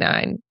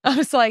 $8.99. I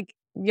was like,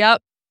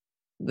 yep.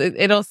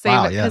 It'll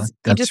save it because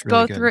you just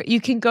really go through it.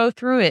 You can go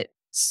through it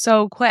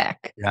so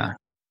quick. Yeah.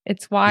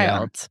 It's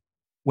wild. Yeah.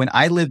 When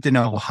I lived in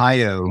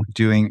Ohio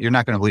you're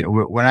not going to believe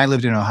it. When I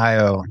lived in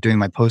Ohio doing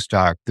my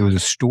postdoc, there was a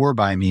store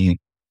by me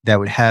that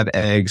would have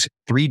eggs,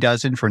 3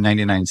 dozen for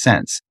 99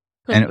 cents.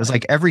 And it was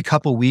like every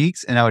couple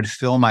weeks, and I would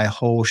fill my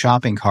whole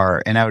shopping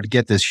cart, and I would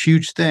get this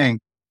huge thing,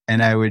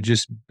 and I would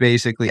just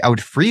I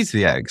would freeze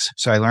the eggs.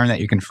 So I learned that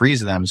you can freeze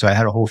them. So I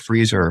had a whole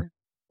freezer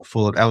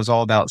full of, I was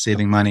all about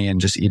saving money and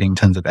just eating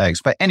tons of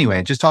eggs. But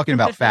anyway, just talking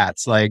about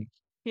fats, like,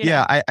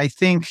 I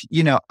think,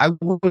 I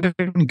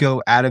wouldn't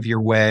go out of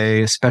your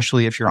way,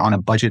 especially if you're on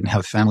a budget and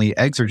have family.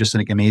 Eggs are just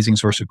an amazing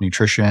source of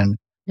nutrition.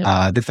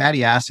 Yep. The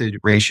fatty acid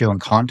ratio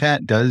and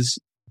content does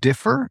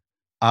differ,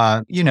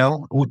 about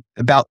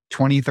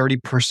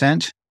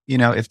 20-30%,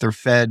 if they're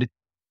fed,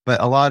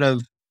 but a lot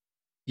of,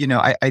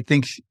 I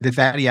think the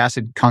fatty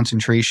acid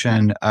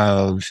concentration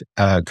of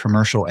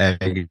commercial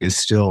egg is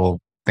still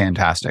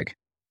fantastic.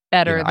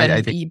 Better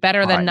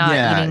than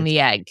not eating the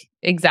egg.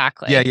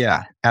 Exactly.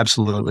 Yeah,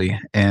 absolutely.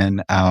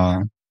 And,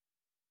 and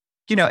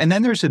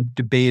then there's a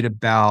debate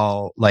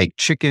about like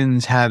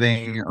chickens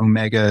having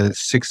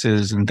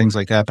omega-6s and things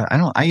like that. But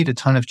I eat a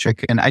ton of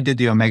chicken. I did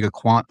the omega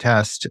quant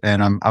test,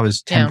 and I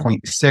was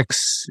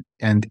 10.6,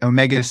 and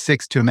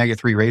omega-6 to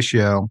omega-3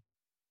 ratio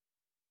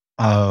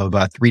of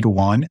about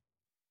 3-to-1.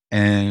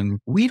 And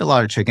we eat a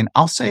lot of chicken.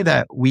 I'll say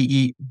that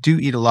we do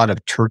eat a lot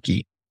of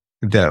turkey,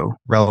 though,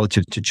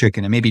 relative to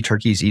chicken. And maybe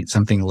turkeys eat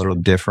something a little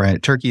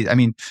different. Turkey, I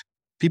mean,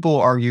 people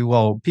argue,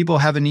 well, people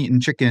haven't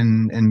eaten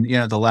chicken in,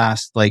 the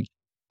last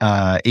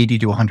 80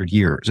 to 100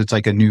 years. It's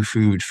like a new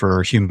food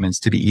for humans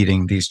to be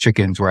eating these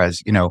chickens,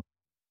 whereas,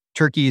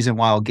 turkeys and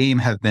wild game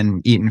have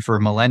been eaten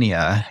for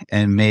millennia.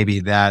 And maybe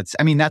that's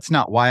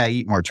not why I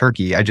eat more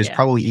turkey. I just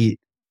probably eat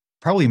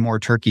more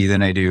turkey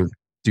than I do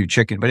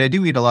chicken. But I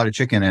do eat a lot of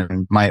chicken,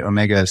 and my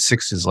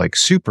omega-6 is like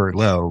super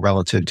low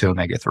relative to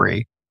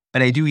omega-3.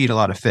 But I do eat a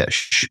lot of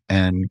fish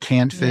and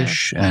canned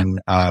fish,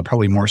 and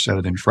probably more so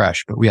than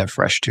fresh. But we have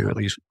fresh too, at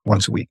least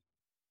once a week.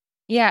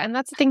 Yeah, and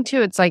that's the thing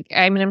too. It's like,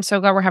 I'm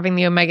so glad we're having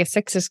the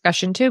omega-6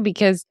 discussion too,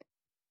 because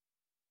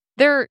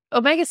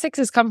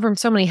omega-6s come from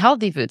so many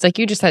healthy foods. Like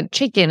you just said,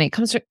 chicken. It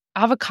comes from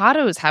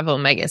avocados have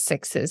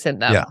omega-6s in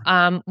them.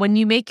 Yeah. When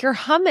you make your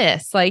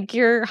hummus, like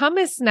your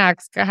hummus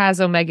snacks has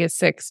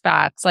omega-6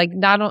 fats. Like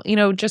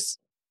just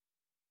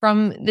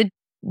from the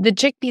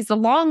chickpeas,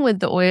 along with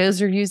the oils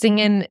you're using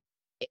in.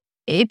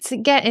 It's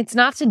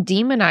not to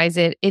demonize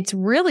it. It's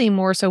really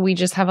more so we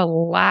just have a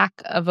lack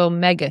of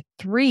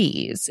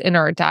omega-3s in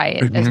our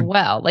diet as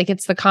well. Like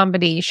it's the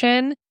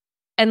combination.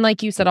 And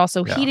like you said,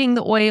 also heating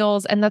the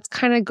oils. And that's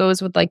kind of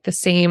goes with like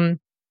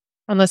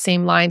on the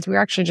same lines.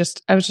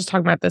 I was just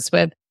talking about this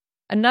with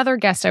another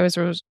guest I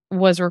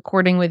was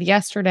recording with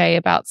yesterday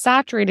about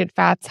saturated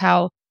fats,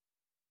 how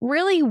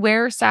really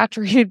where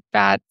saturated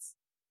fats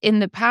in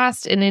the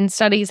past and in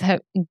studies have,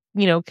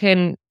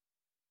 can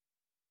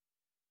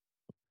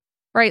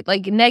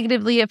like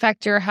negatively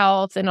affect your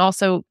health, and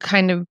also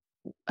kind of,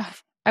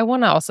 I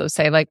want to also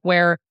say like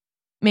where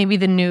maybe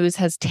the news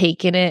has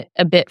taken it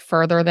a bit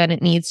further than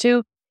it needs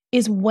to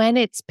is when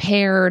it's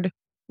paired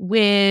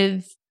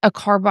with a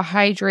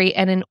carbohydrate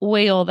and an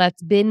oil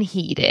that's been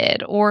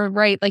heated, or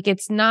like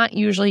it's not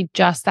usually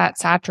just that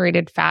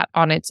saturated fat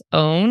on its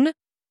own.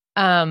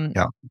 And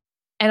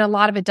a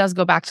lot of it does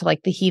go back to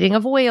like the heating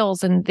of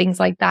oils and things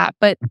like that.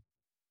 But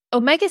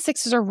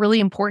omega-6s are really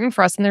important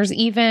for us. And there's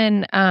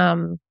even,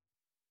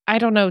 I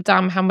don't know,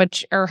 Dom, how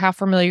much or how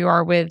familiar you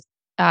are with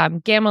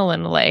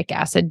gamma-linolenic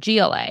acid,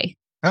 GLA.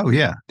 Oh,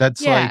 yeah.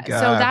 That's like, so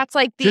that's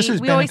like just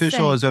as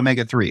beneficial as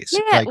omega-3s.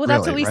 Yeah, well,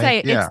 that's what we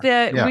say.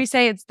 Yeah. We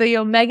say it's the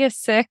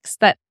omega-6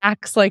 that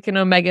acts like an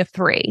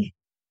omega-3.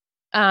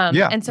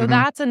 And so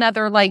that's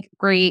another like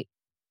great,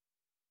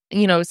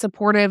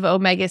 supportive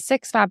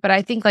omega-6 fat. But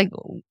I think like,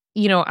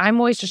 I'm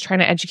always just trying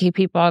to educate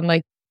people on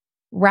like,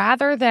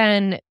 rather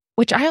than,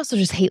 which I also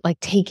just hate like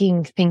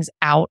taking things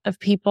out of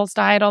people's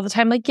diet all the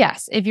time. Like,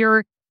 yes, if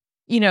you're,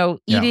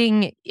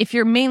 eating, if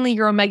you're mainly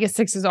your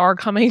omega-6s are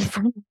coming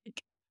from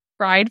like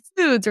fried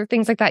foods or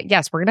things like that,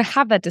 yes, we're going to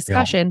have that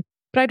discussion.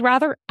 but I'd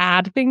rather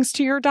add things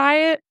to your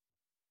diet.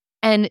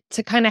 And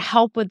to kind of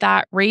help with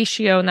that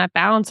ratio and that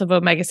balance of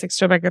omega-6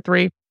 to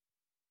omega-3,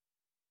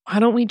 why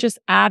don't we just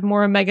add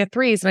more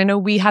omega-3s? And I know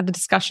we had the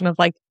discussion of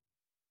like,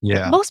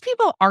 most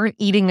people aren't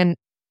eating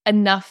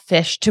enough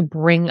fish to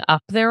bring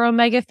up their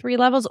omega-3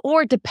 levels,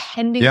 or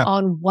depending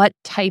on what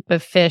type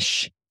of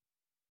fish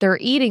they're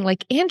eating,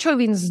 like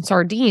anchovies and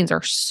sardines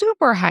are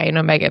super high in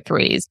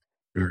omega-3s.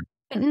 Sure.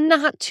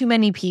 Not too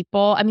many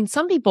people. I mean,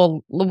 some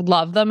people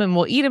love them and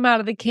will eat them out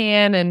of the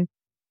can. And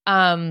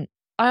I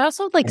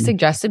also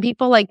suggest to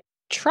people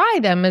try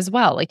them as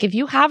well. Like if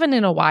you haven't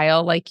in a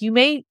while, like you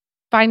may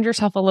find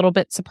yourself a little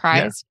bit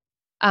surprised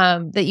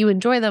that you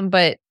enjoy them.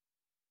 But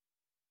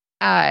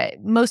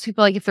most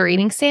people, like if they're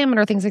eating salmon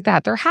or things like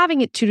that, they're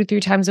having it 2 to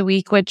 3 times a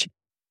week, which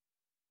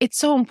it's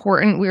so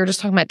important. We were just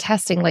talking about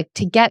testing, like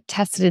to get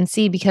tested and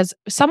see, because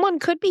someone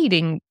could be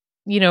eating,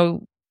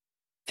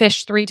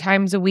 fish 3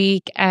 times a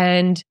week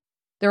and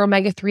their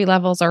omega-3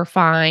 levels are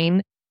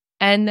fine.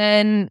 And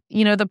then,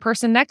 the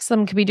person next to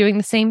them could be doing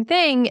the same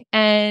thing.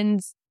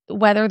 And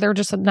whether they're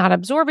just not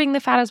absorbing the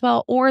fat as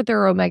well, or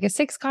their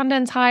omega-6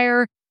 content's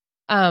higher,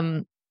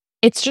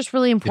 it's just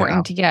really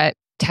important to get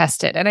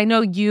tested. And I know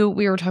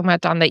we were talking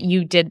about, Don, that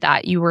you did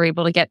that. You were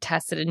able to get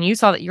tested and you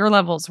saw that your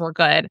levels were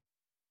good.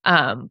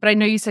 But I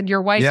know you said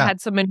your wife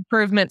had some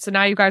improvements. So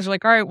now you guys are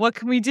like, all right, what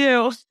can we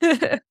do?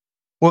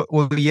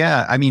 Well,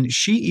 yeah. I mean,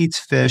 she eats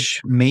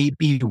fish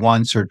maybe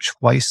once or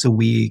twice a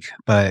week,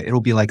 but it'll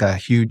be like a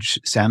huge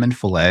salmon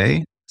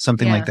fillet,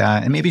 something like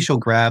that. And maybe she'll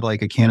grab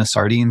like a can of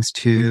sardines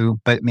too.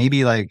 But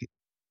maybe I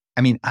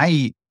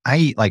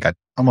eat like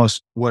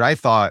almost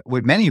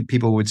what many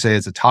people would say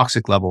is a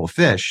toxic level of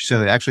fish.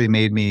 So it actually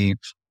made me,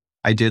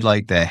 I did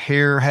like the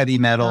hair heavy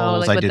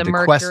metals. I did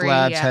the Quest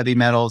Labs heavy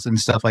metals and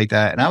stuff like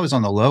that. And I was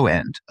on the low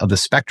end of the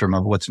spectrum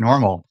of what's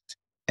normal.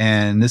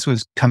 And this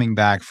was coming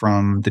back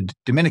from the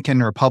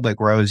Dominican Republic,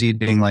 where I was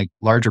eating like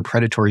larger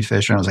predatory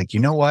fish. And I was like, you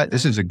know what?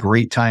 This is a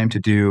great time to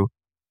do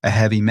a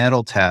heavy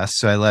metal test.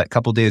 So I let a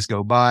couple days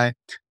go by.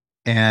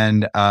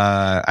 And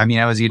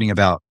I was eating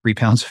about 3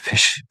 pounds of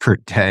fish per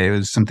day. It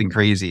was something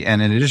crazy.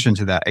 And in addition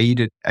to that, I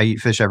eat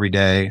fish every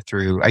day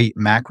I eat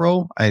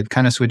mackerel. I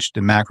kind of switched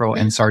to mackerel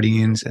and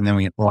sardines. And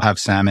then we'll have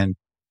salmon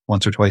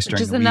once or twice during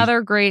the week. Which is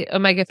another great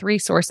omega-3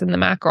 source in the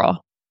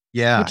mackerel.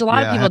 Yeah. Which a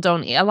lot of people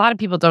don't eat. A lot of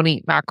people don't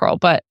eat mackerel,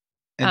 but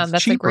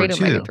that's a great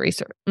omega-3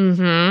 source.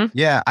 Mm-hmm.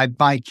 Yeah. I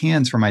buy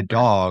cans for my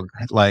dog.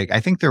 Like, I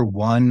think they're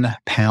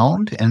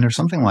 £1 and there's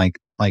something like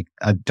 $1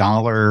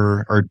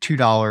 or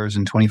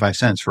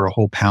 $2.25 for a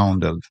whole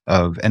pound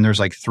of, and there's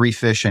like 3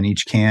 fish in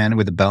each can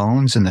with the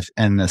bones and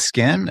the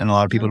skin. And a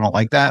lot of people don't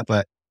like that,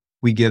 but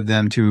we give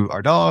them to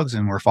our dogs,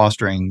 and we're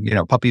fostering,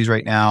 puppies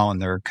right now,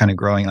 and they're kind of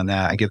growing on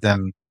that. I give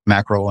them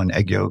mackerel and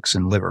egg yolks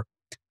and liver.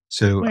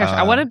 So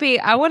I want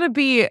to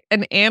be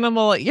an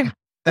animal.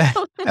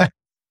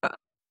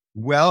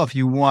 Well, if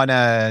you want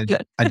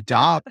to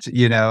adopt,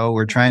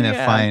 we're trying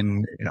to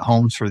find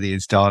homes for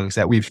these dogs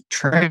that we've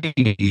trained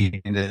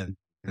and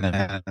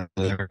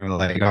they're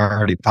like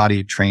already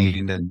potty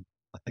trained and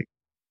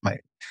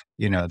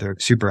they're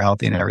super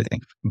healthy and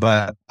everything.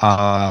 But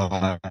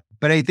I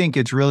think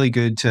it's really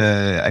good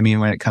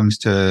when it comes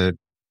to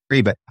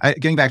but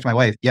getting back to my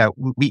wife,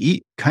 we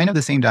eat kind of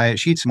the same diet.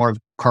 She eats more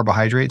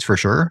carbohydrates for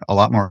sure, a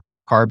lot more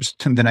carbs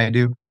than I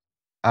do,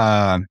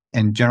 and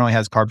generally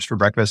has carbs for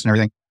breakfast and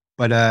everything.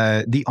 But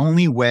the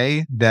only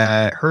way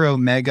that her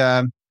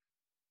omega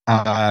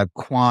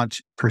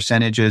quant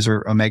percentages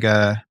or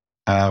omega,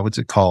 what's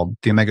it called?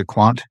 The omega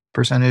quant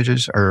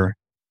percentages or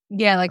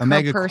like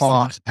omega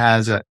quant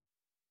has a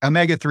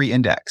omega-3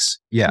 index.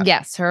 Yeah.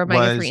 Yes, her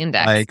omega-3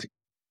 index.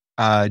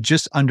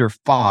 Just under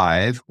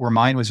 5, where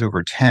mine was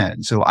over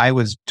 10. So I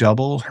was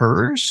double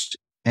hers,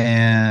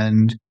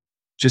 and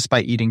just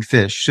by eating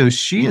fish. So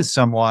she is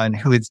someone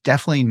who is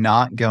definitely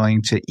not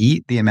going to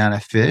eat the amount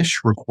of fish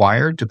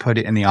required to put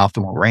it in the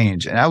optimal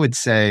range. And I would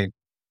say,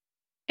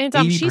 and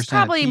she's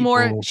probably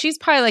more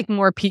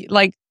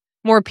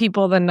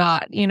people than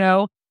not,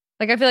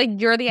 Like I feel like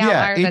you're the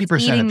outlier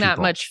that's eating that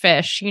much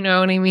fish. You know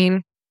what I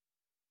mean?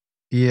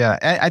 Yeah.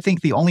 I think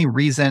the only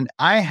reason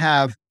I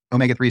have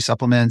omega-3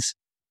 supplements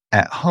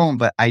at home,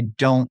 but I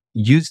don't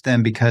use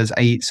them because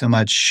I eat so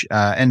much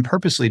and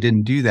purposely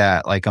didn't do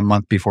that like a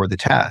month before the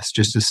test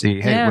just to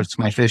see, hey, what's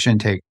my fish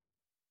intake?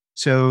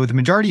 So the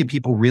majority of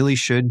people really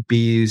should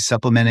be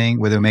supplementing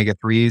with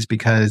omega-3s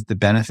because the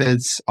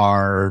benefits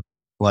are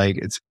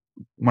it's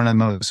one of the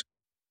most,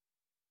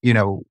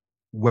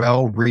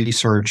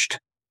 well-researched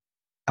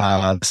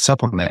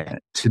supplement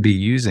to be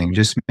using.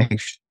 Just make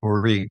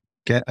sure we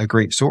get a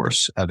great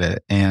source of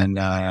it. And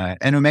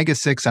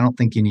omega-6, I don't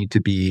think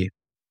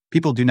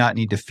people do not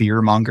need to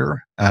fear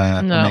monger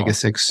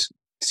omega-6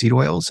 seed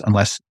oils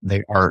unless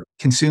they are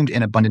consumed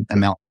in abundant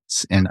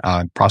amounts in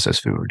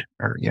processed food,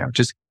 or,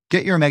 just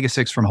get your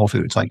omega-6 from Whole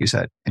Foods, like you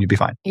said, and you'll be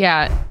fine.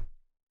 Yeah.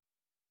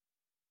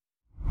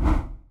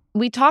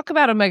 We talk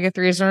about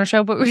omega-3s on our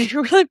show, but we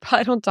really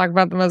probably don't talk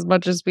about them as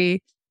much as we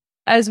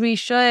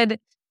should.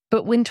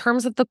 But in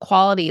terms of the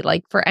quality,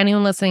 like for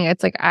anyone listening,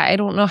 it's like, I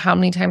don't know how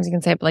many times you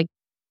can say it, but like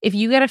if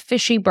you get a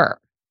fishy burp,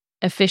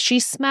 a fishy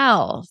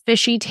smell,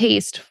 fishy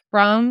taste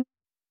from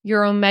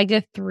your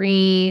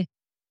omega-3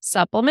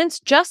 supplements,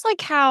 just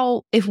like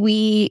how if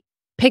we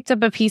picked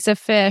up a piece of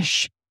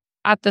fish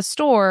at the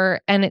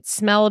store and it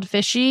smelled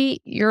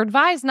fishy, you're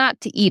advised not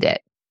to eat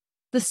it.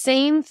 The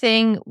same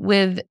thing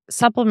with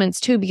supplements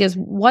too, because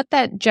what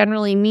that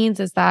generally means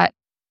is that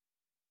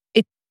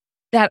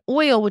that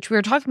oil, which we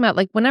were talking about,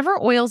 like whenever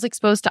oil is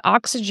exposed to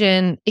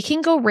oxygen, it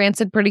can go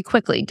rancid pretty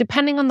quickly,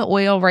 depending on the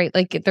oil, right?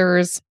 Like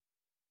there's,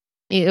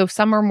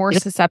 some are more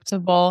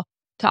susceptible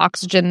to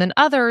oxygen than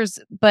others,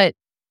 but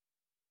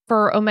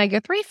for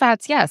omega-3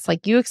 fats, yes,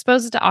 like you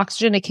expose it to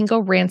oxygen, it can go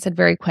rancid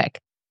very quick.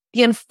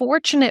 The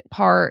unfortunate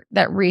part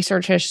that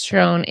research has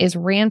shown is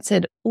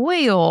rancid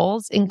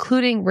oils,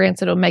 including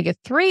rancid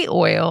omega-3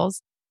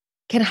 oils,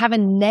 can have a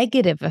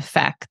negative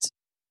effect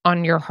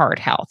on your heart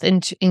health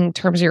in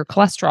terms of your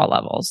cholesterol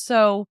levels.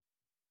 So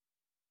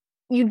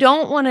you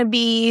don't want to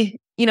be,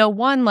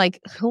 one, like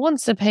who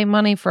wants to pay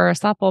money for a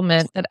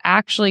supplement that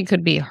actually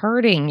could be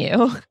hurting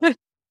you?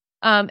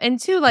 And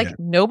two, like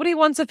nobody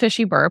wants a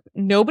fishy burp.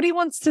 Nobody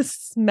wants to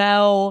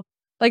smell,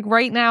 like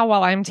right now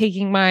while I'm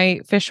taking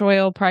my fish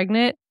oil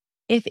pregnant,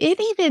 if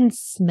it even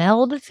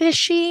smelled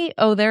fishy,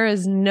 there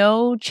is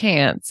no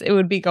chance it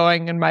would be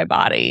going in my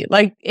body.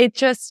 Like it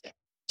just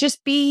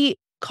be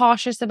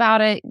cautious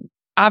about it.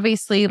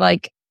 Obviously,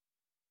 like,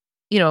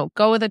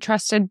 go with a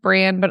trusted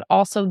brand, but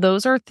also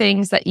those are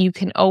things that you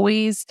can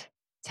always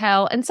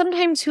tell. And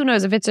sometimes who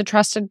knows if it's a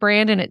trusted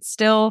brand and it's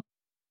still,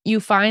 you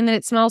find that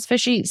it smells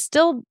fishy,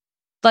 still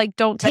like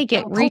don't take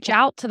it, reach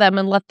out to them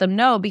and let them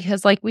know,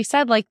 because like we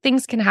said, like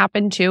things can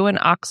happen too. And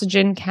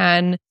oxygen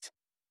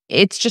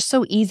it's just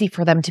so easy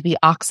for them to be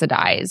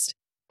oxidized.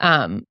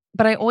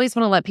 But I always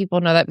want to let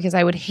people know that, because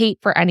I would hate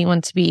for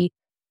anyone to be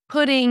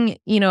putting,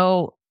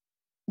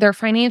 their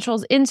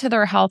financials into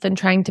their health and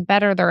trying to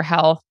better their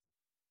health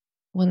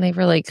when they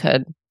really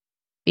could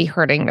be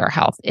hurting their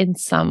health in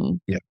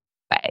some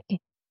way.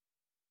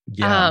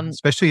 Yeah,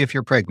 especially if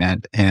you're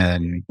pregnant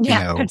and,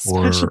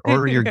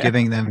 or you're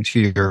giving them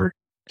to your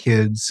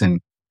kids, and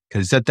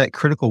because that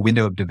critical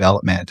window of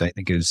development, I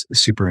think, is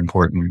super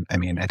important. I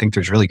mean, I think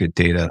there's really good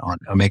data on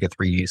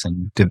omega-3s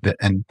and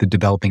the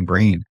developing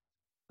brain.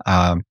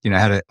 I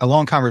had a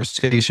long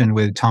conversation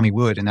with Tommy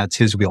Wood, and that's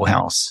his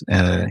wheelhouse,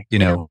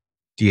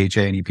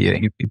 DHA and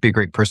EPA. He'd be a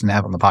great person to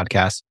have on the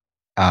podcast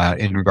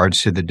in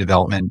regards to the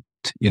development,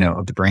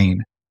 of the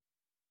brain.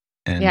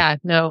 And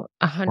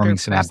 100%. Forming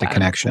synaptic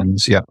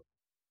connections. Yeah.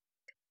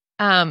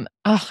 I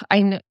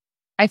know.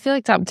 I feel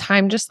like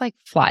time just like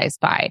flies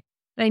by.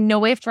 I know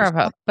we have to wrap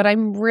up, but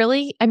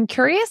I'm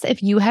curious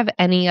if you have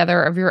any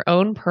other of your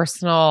own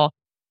personal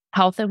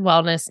health and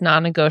wellness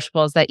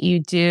non-negotiables that you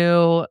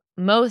do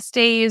most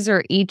days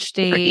or each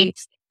day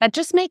that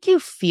just make you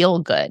feel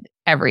good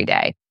every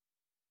day.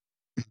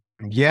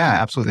 Yeah,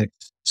 absolutely.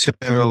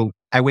 So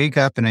I wake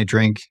up and I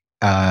drink,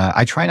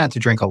 I try not to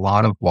drink a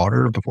lot of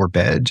water before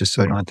bed, just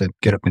so I don't have to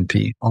get up and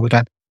pee all the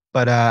time.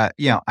 But, I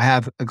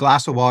have a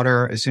glass of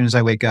water as soon as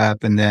I wake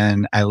up, and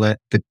then I let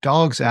the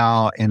dogs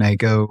out and I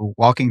go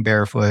walking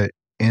barefoot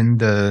in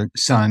the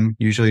sun,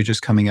 usually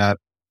just coming up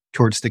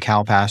towards the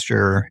cow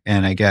pasture,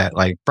 and I get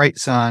like bright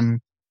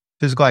sun,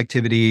 physical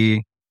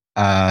activity.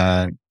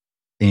 And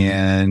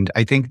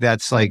I think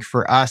that's like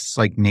for us,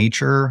 like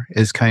nature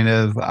is kind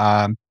of,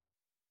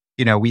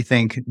 we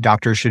think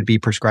doctors should be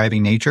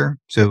prescribing nature.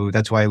 So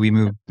that's why we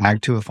moved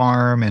back to a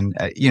farm. And,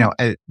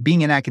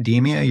 being in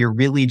academia, you're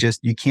really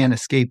you can't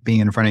escape being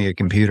in front of your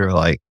computer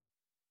like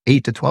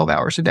 8 to 12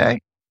 hours a day,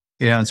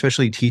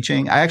 especially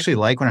teaching. I actually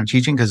like when I'm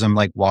teaching because I'm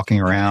like walking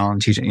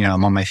around teaching,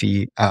 I'm on my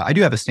feet. I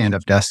do have a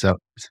stand-up desk though.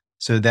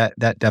 So that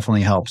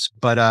definitely helps.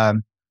 But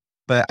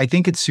I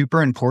think it's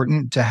super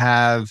important to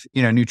have,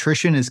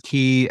 nutrition is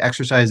key,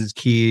 exercise is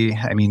key.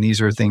 I mean, these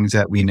are things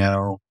that we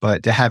know,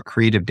 but to have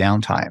creative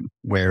downtime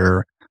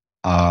where,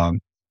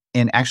 and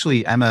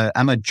actually I'm a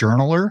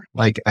journaler.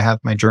 Like I have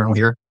my journal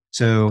here.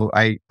 So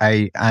I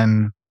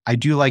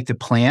do like to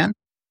plan.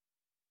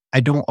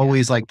 I don't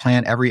always like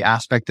plan every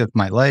aspect of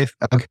my life.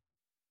 Okay.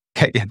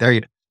 Yeah, there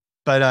you go.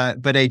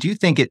 But I do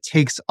think it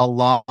takes a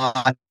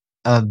lot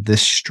of the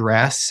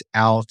stress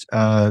out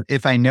of,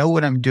 if I know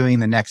what I'm doing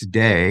the next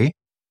day,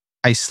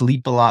 I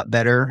sleep a lot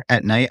better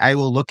at night. I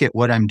will look at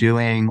what I'm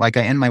doing. Like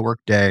I end my work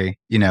day,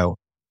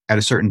 at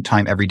a certain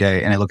time every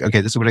day. And I look,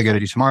 okay, this is what I got to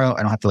do tomorrow.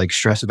 I don't have to like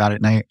stress about it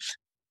at night.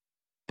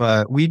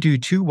 But we do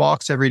 2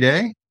 walks every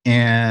day,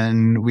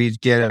 and we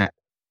get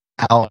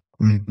out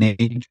in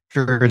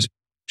nature as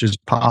much as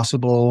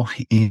possible.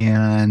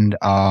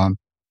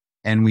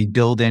 And we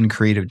build in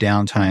creative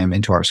downtime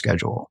into our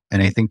schedule.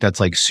 And I think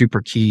that's like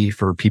super key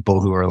for people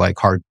who are like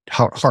hard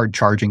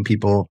charging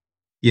people,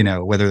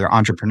 whether they're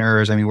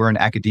entrepreneurs. I mean, we're in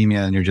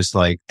academia and you're just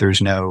like,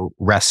 there's no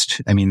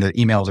rest. I mean, the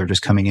emails are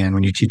just coming in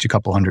when you teach a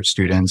couple hundred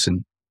students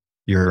and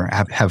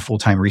have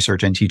full-time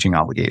research and teaching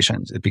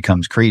obligations. It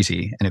becomes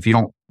crazy. And if you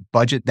don't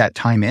budget that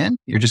time in,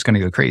 you're just going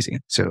to go crazy.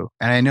 So,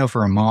 and I know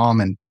for a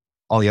mom and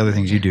all the other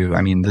things you do,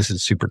 I mean, this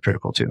is super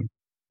critical too.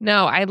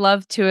 No, I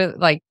love two of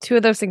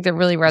those things that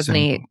really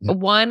resonate.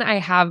 One, I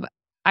have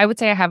I would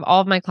say I have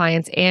all of my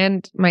clients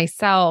and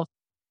myself,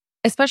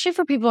 especially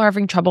for people who are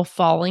having trouble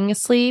falling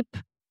asleep,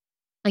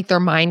 like their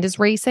mind is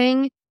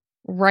racing,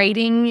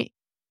 writing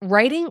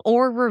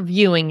or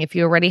reviewing, if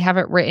you already have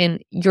it written,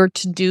 your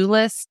to-do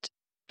list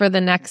for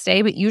the next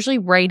day, but usually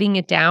writing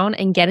it down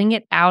and getting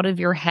it out of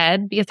your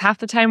head, because half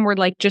the time we're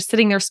like just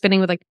sitting there spinning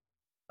with like,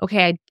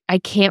 okay, I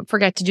can't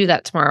forget to do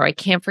that tomorrow. I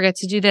can't forget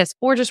to do this,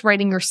 or just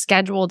writing your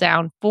schedule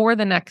down for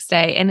the next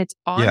day. And it's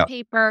on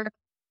paper.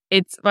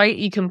 It's right.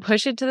 You can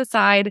push it to the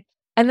side,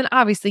 and then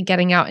obviously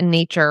getting out in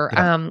nature.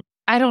 Yeah.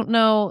 I don't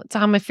know,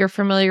 Tom, if you're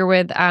familiar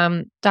with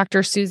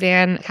Dr.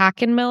 Suzanne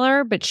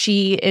Hackenmiller, but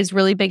she is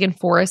really big in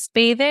forest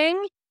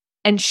bathing,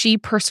 and she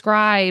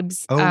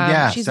prescribes. Oh,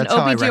 yes, she's an that's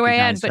how I OBGYN,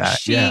 recognize but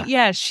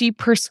that. she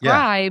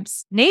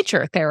prescribes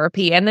nature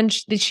therapy, and then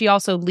she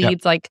also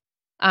leads like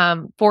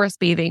forest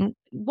bathing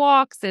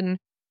walks,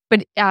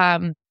 but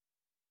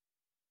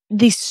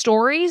the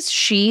stories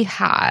she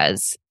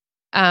has.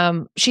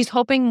 She's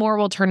hoping more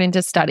will turn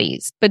into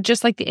studies, but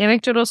just like the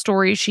anecdotal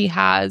stories she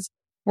has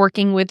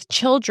working with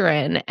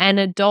children and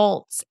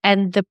adults,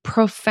 and the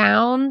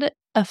profound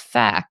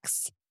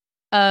effects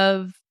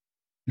of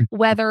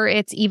whether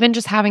it's even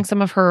just having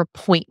some of her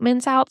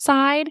appointments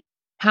outside,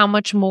 how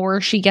much more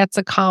she gets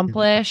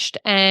accomplished.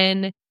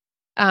 And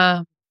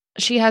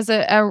she has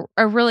a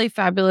really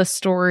fabulous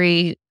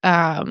story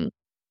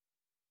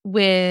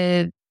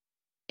with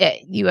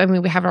you. I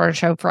mean, we have it on our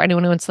show for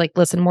anyone who wants to like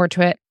listen more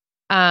to it.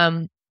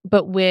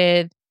 But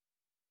with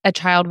a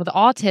child with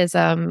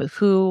autism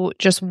who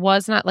just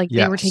was not like,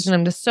 they were taking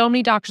them to so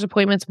many doctor's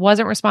appointments,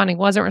 wasn't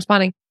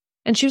responding.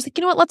 And she was like,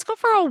 you know what, let's go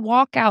for a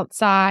walk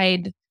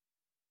outside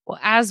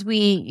as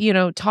we,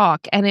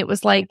 talk. And it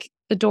was like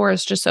the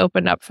doors just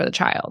opened up for the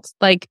child,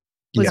 like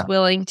was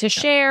willing to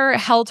share,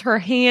 held her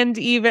hand,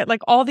 even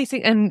like all these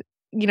things. And,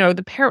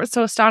 the parent was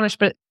so astonished,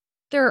 but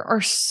there are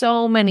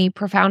so many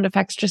profound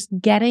effects just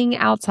getting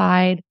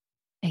outside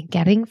and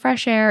getting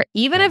fresh air,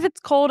 even if it's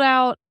cold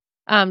out.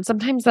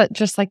 Sometimes that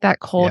just like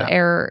that cold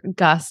air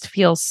gust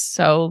feels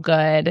so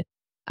good.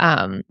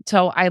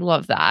 So I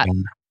love that.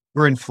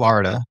 We're in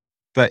Florida,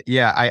 but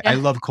I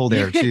love cold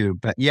air too.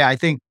 But I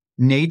think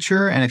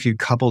nature, and if you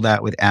couple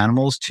that with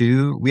animals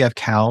too, we have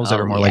cows that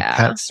are more like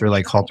pets. They're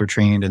like halter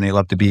trained and they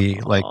love to be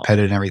like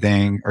petted and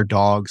everything, or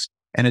dogs.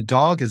 And a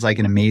dog is like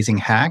an amazing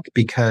hack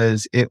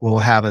because it will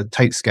have a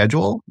tight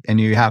schedule, and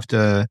you have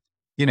to,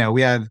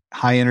 we have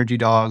high energy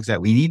dogs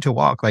that we need to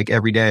walk like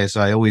every day.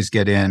 So I always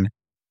get in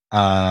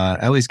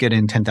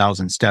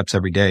 10,000 steps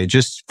every day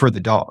just for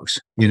the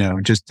dogs,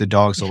 just the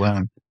dogs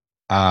alone.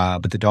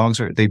 But the dogs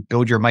they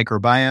build your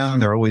microbiome.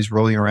 They're always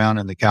rolling around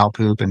in the cow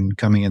poop and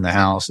coming in the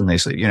house, and they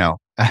say,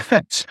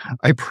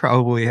 I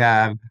probably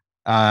have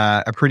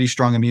a pretty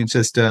strong immune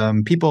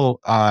system. People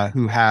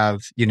who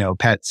have,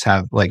 pets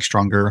have like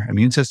stronger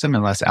immune system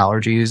and less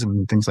allergies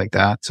and things like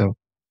that. So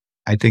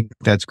I think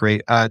that's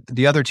great.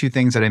 The other two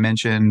things that I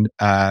mentioned,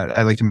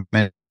 I'd like to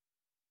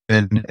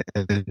mention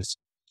is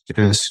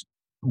just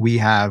we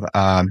had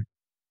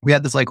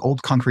this like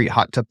old concrete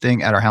hot tub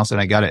thing at our house,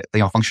 and I got it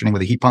functioning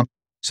with a heat pump.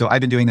 So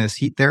I've been doing this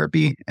heat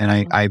therapy,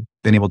 and I've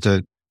been able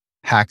to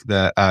hack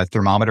the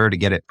thermometer to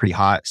get it pretty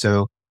hot.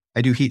 So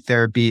I do heat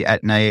therapy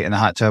at night in the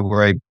hot tub,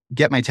 where I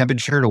get my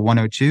temperature to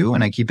 102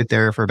 and I keep it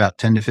there for about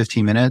 10 to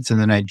 15 minutes. And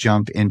then I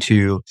jump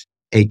into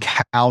a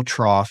cow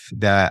trough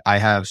that I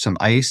have some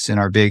ice in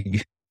our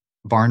big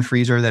barn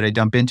freezer that I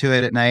dump into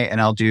it at night.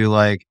 And I'll do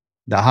like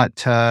the hot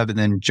tub and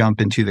then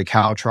jump into the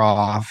cow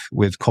trough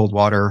with cold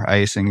water,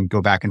 ice, and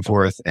go back and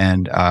forth.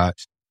 And that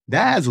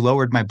has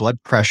lowered my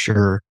blood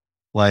pressure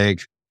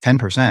like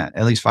 10%,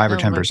 at least 5 or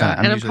 10%.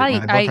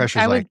 And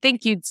I would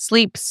think you'd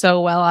sleep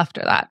so well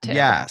after that too.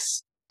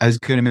 Yes. I was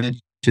going to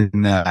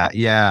mention that.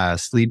 Yeah.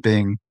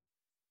 Sleeping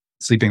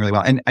really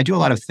well. And I do a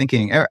lot of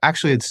thinking.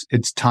 Actually,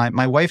 it's time.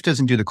 My wife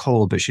doesn't do the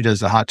cold, but she does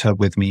the hot tub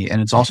with me.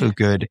 And it's also a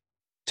good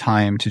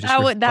time to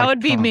just that would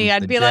be me.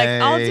 I'd be like,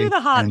 I'll do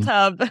the hot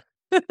tub.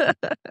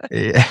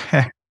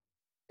 Yeah.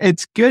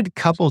 It's good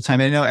couple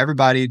time. I know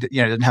everybody,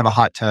 doesn't have a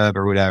hot tub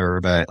or whatever,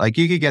 but like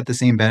you could get the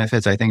same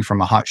benefits, I think, from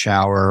a hot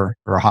shower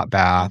or a hot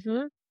bath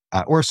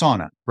or a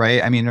sauna,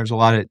 right? I mean, there's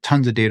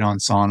tons of data on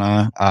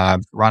sauna.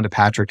 Rhonda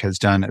Patrick has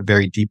done a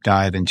very deep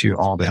dive into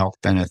all the health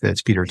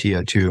benefits. Peter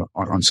Tia too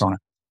on sauna.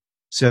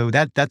 So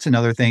that's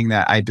another thing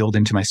that I build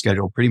into my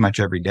schedule pretty much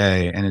every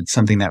day. And it's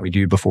something that we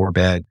do before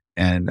bed,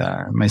 and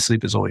my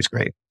sleep is always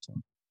great. So.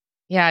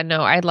 Yeah,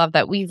 no, I love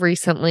that. We've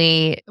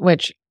recently,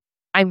 which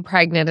I'm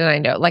pregnant and I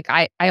know, like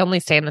I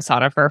only stay in the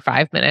sauna for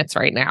 5 minutes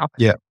right now.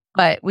 Yeah.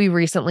 But we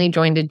recently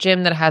joined a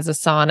gym that has a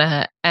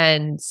sauna,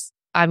 and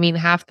I mean,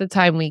 half the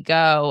time we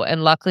go,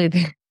 and luckily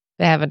they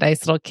have a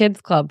nice little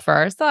kids club for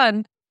our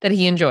son that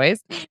he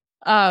enjoys.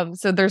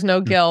 So there's no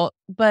guilt,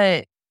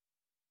 but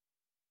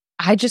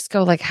I just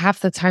go like half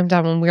the time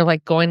down when we're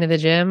like going to the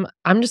gym,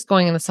 I'm just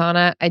going in the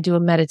sauna. I do a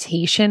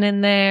meditation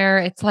in there.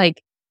 It's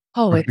like,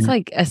 it's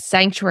like a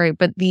sanctuary,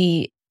 but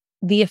the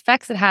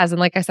effects it has. And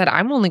like I said,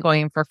 I'm only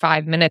going for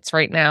 5 minutes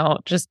right now,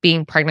 just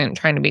being pregnant and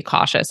trying to be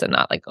cautious and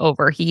not like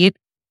overheat.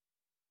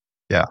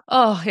 Yeah.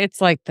 Oh, it's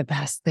like the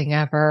best thing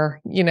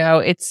ever.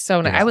 It's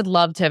so nice. Yeah. I would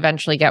love to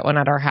eventually get one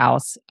at our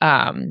house.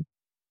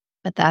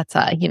 But that's,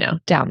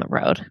 down the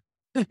road.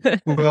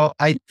 Well,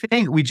 I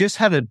think we just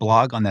had a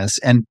blog on this,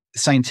 and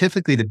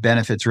scientifically, the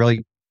benefits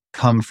really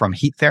come from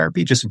heat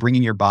therapy, just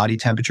bringing your body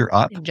temperature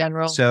up. In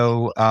general.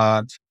 So,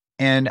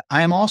 and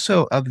I'm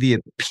also of the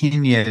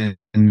opinion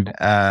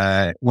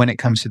when it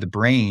comes to the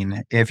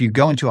brain, if you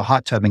go into a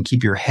hot tub and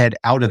keep your head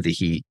out of the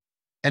heat,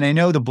 and I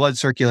know the blood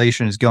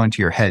circulation is going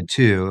to your head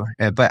too,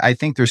 but I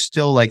think there's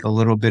still like a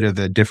little bit of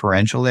a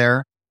differential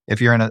there.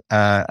 If you're in a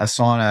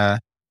sauna,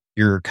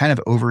 you're kind of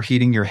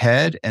overheating your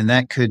head, and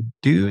that could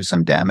do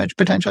some damage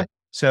potentially.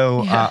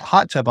 So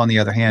hot tub, on the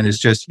other hand, is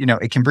just,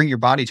 it can bring your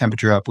body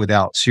temperature up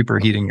without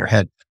superheating your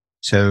head.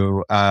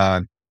 So,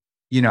 that's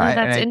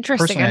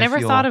interesting. I never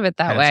thought of it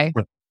that way.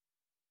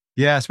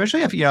 Yeah,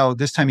 especially if,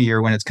 this time of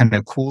year when it's kind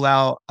of cool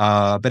out.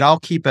 But I'll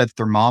keep a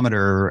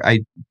thermometer. I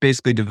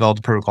basically developed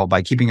a protocol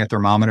by keeping a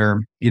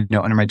thermometer,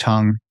 under my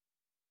tongue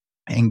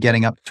and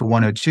getting up to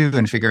 102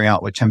 and figuring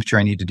out what temperature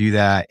I need to do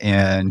that.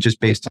 And just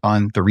based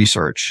on the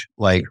research,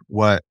 like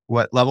what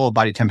level of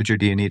body temperature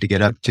do you need to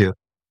get up to?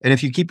 And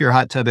if you keep your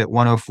hot tub at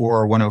 104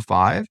 or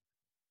 105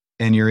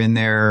 and you're in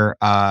there,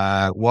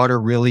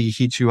 water really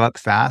heats you up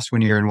fast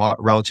when you're in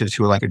relative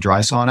to like a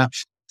dry sauna.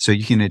 So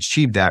you can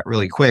achieve that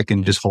really quick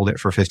and just hold it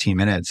for 15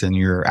 minutes and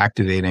you're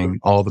activating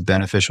all the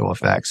beneficial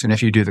effects. And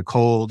if you do the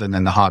cold and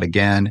then the hot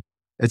again,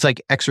 it's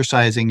like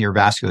exercising your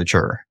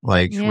vasculature,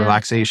 like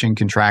relaxation,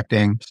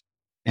 contracting.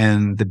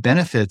 And the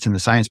benefits and the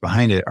science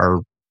behind it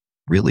are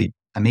really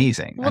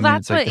amazing. Well,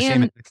 that's it's like the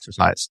same as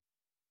exercise.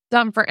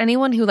 For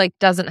anyone who like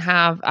doesn't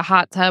have a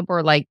hot tub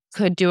or like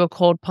could do a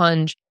cold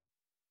plunge,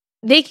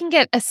 they can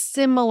get a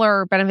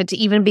similar benefit to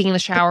even being in the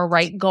shower,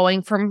 right?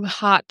 Going from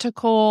hot to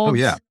cold. Oh,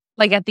 yeah.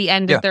 Like at the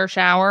end of their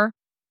shower.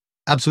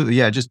 Absolutely.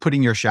 Yeah. Just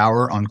putting your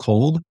shower on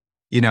cold.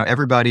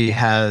 Everybody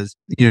has,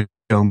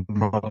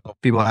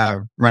 people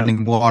have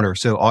running water.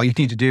 So all you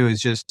need to do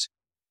is just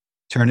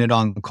turn it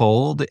on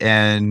cold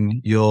and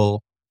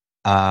you'll,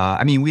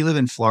 we live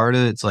in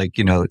Florida. It's like,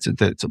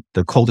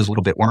 the cold is a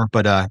little bit warmer,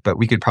 but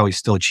we could probably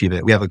still achieve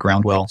it. We have a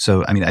ground well.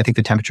 So, I think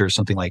the temperature is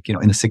something like,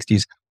 in the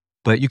 60s,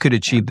 but you could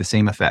achieve the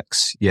same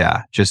effects.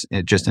 Yeah. Just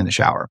in the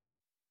shower.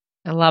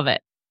 I love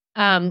it.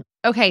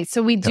 Okay.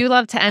 So we do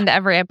love to end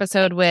every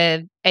episode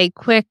with a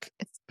quick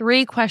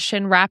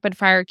 3-question rapid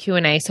fire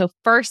Q&A. So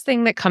first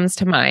thing that comes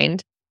to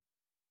mind,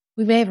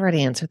 we may have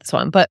already answered this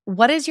one, but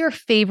what is your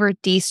favorite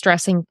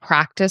de-stressing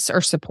practice or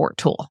support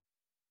tool?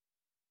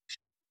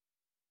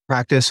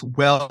 Practice.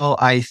 Well,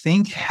 I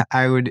think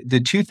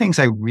the two things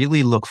I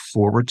really look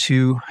forward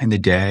to in the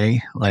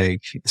day,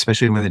 like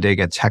especially when the day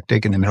gets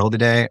hectic in the middle of the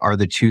day, are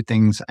the two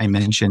things I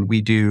mentioned.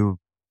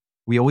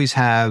 We always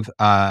have,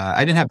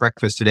 I didn't have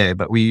breakfast today,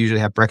 but we usually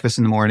have breakfast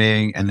in the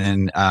morning and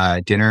then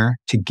dinner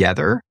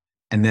together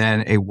and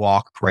then a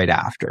walk right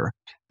after.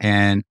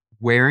 And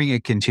wearing a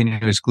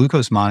continuous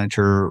glucose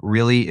monitor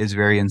really is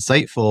very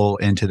insightful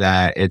into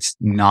that. It's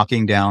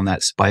knocking down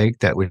that spike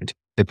that would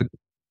typically,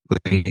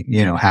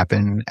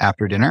 happen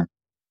after dinner.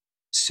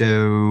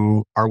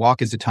 So our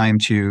walk is a time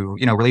to,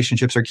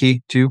 relationships are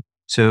key too.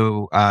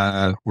 So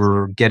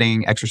we're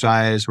getting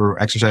exercise, we're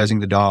exercising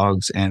the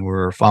dogs, and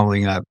we're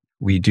following up.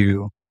 We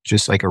do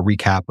just like a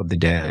recap of the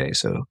day.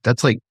 So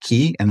that's like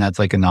key, and that's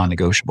like a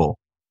non-negotiable.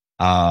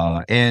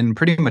 And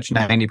pretty much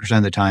 90%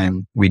 of the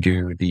time we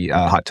do the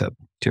hot tub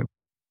too.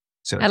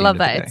 So I love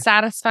that. It's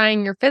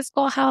satisfying your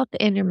physical health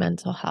and your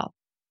mental health.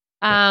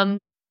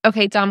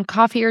 Okay, Dom,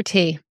 coffee or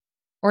tea,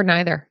 or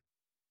neither?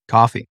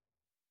 Coffee.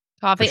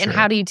 Coffee. And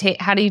how do you take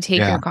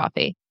your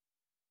coffee?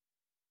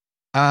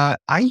 I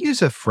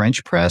use a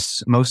French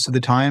press most of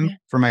the time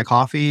for my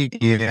coffee,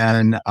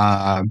 and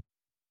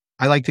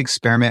I like to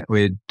experiment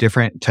with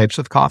different types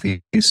of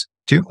coffees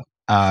too.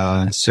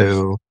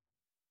 So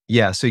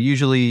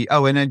usually,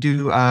 and I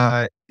do,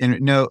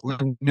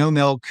 no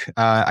milk.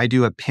 I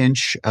do a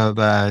pinch of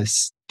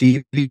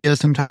stevia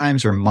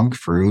sometimes, or monk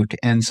fruit.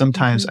 And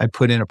sometimes I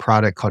put in a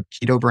product called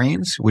Keto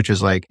Brains, which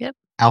is like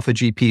alpha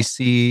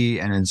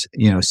GPC and it's,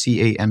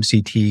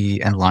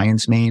 CAMCT and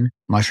lion's mane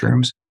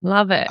mushrooms.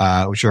 Love it.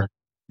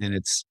 And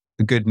it's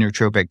a good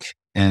nootropic.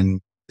 And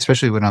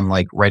especially when I'm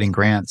like writing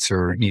grants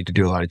or need to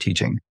do a lot of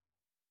teaching,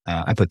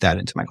 I put that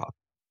into my coffee.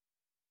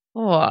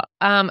 Oh,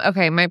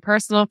 okay. My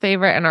personal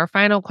favorite and our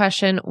final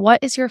question. What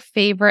is your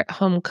favorite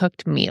home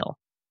cooked meal?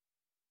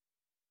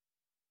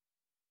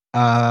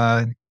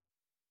 I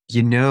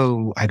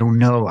don't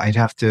know. I'd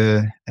have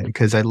to,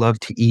 because I love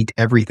to eat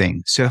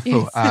everything. So,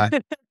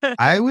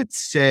 I would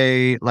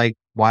say like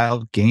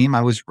wild game.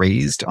 I was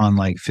raised on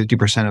like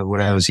 50% of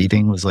what I was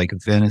eating was like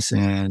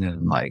venison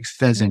and like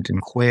pheasant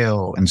and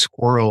quail and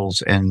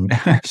squirrels and,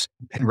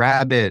 and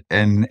rabbit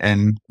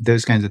and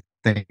those kinds of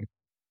things.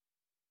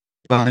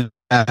 But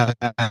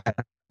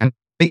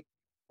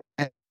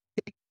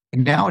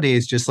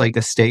nowadays, just like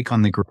a steak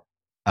on the grill,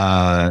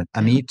 a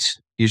meat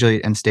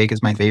usually, and steak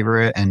is my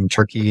favorite, and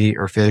turkey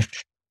or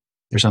fish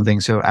or something.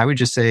 So I would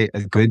just say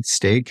a good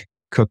steak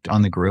cooked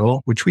on the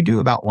grill, which we do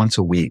about once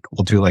a week.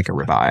 We'll do like a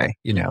ribeye,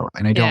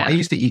 and I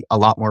used to eat a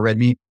lot more red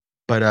meat,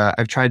 but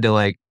I've tried to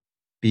like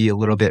be a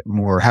little bit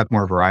more, have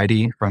more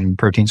variety from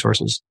protein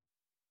sources.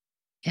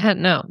 Yeah,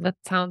 no, that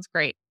sounds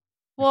great.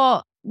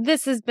 Well,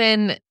 this has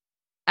been,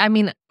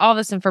 all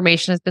this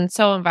information has been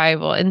so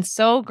invaluable and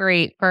so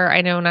great for,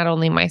 I know, not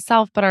only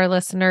myself, but our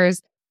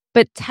listeners.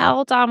 But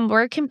tell Dom,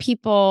 where can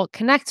people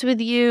connect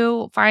with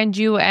you, find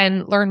you,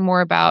 and learn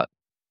more about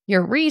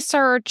your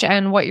research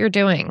and what you're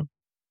doing?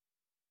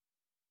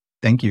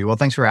 Thank you. Well,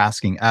 thanks for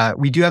asking.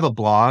 We do have a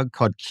blog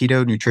called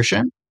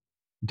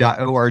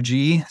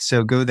ketonutrition.org.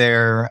 So go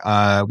there.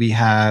 We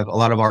have a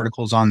lot of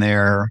articles on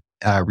there,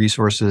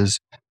 resources.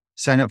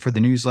 Sign up for the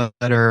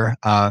newsletter.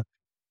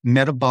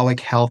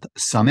 Metabolic Health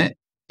Summit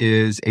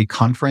is a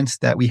conference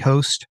that we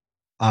host,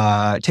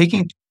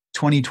 taking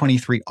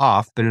 2023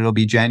 off, but it'll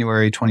be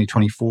January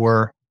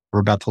 2024. We're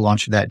about to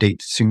launch that date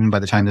soon. By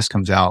the time this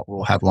comes out,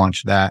 we'll have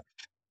launched that.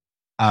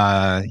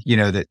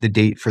 The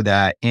date for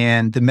that,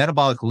 and the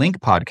Metabolic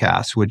Link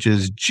podcast, which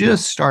is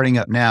just starting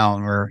up now,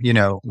 and we're,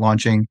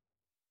 launching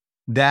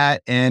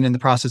that and in the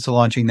process of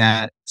launching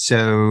that.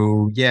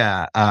 So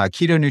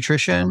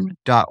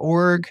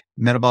ketonutrition.org,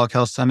 Metabolic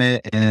Health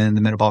Summit, and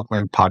the Metabolic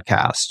Link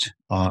podcast,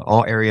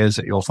 all areas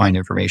that you'll find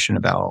information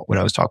about what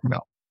I was talking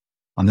about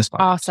on this podcast.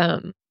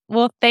 Awesome.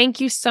 Well,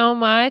 thank you so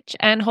much,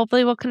 and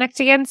hopefully we'll connect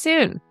again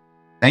soon.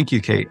 Thank you,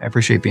 Kate. I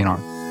appreciate being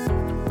on.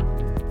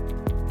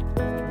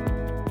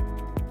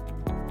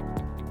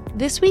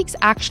 This week's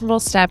actionable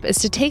step is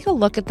to take a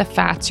look at the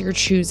fats you're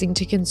choosing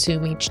to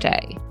consume each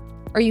day.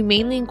 Are you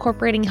mainly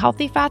incorporating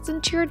healthy fats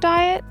into your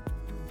diet?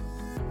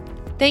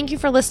 Thank you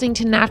for listening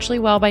to Naturally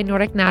Well by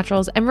Nordic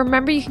Naturals, and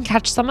remember you can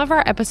catch some of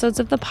our episodes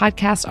of the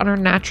podcast on our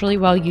Naturally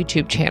Well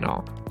YouTube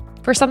channel.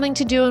 For something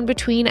to do in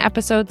between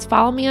episodes,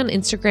 follow me on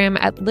Instagram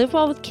at Live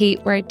Well with Kate,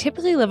 where I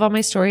typically live on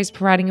my stories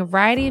providing a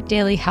variety of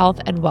daily health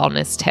and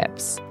wellness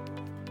tips.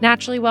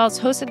 Naturally Well is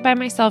hosted by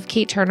myself,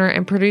 Kate Turner,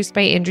 and produced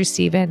by Andrew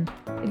Steven.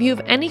 If you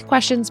have any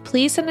questions,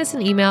 please send us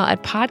an email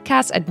at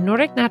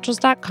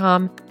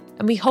podcast@nordicnaturals.com,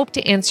 and we hope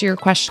to answer your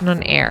question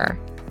on air.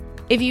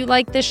 If you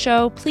like this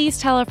show, please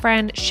tell a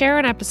friend, share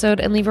an episode,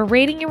 and leave a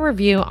rating and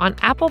review on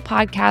Apple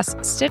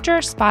Podcasts, Stitcher,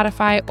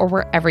 Spotify, or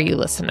wherever you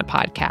listen to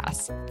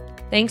podcasts.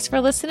 Thanks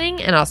for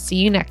listening, and I'll see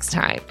you next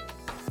time.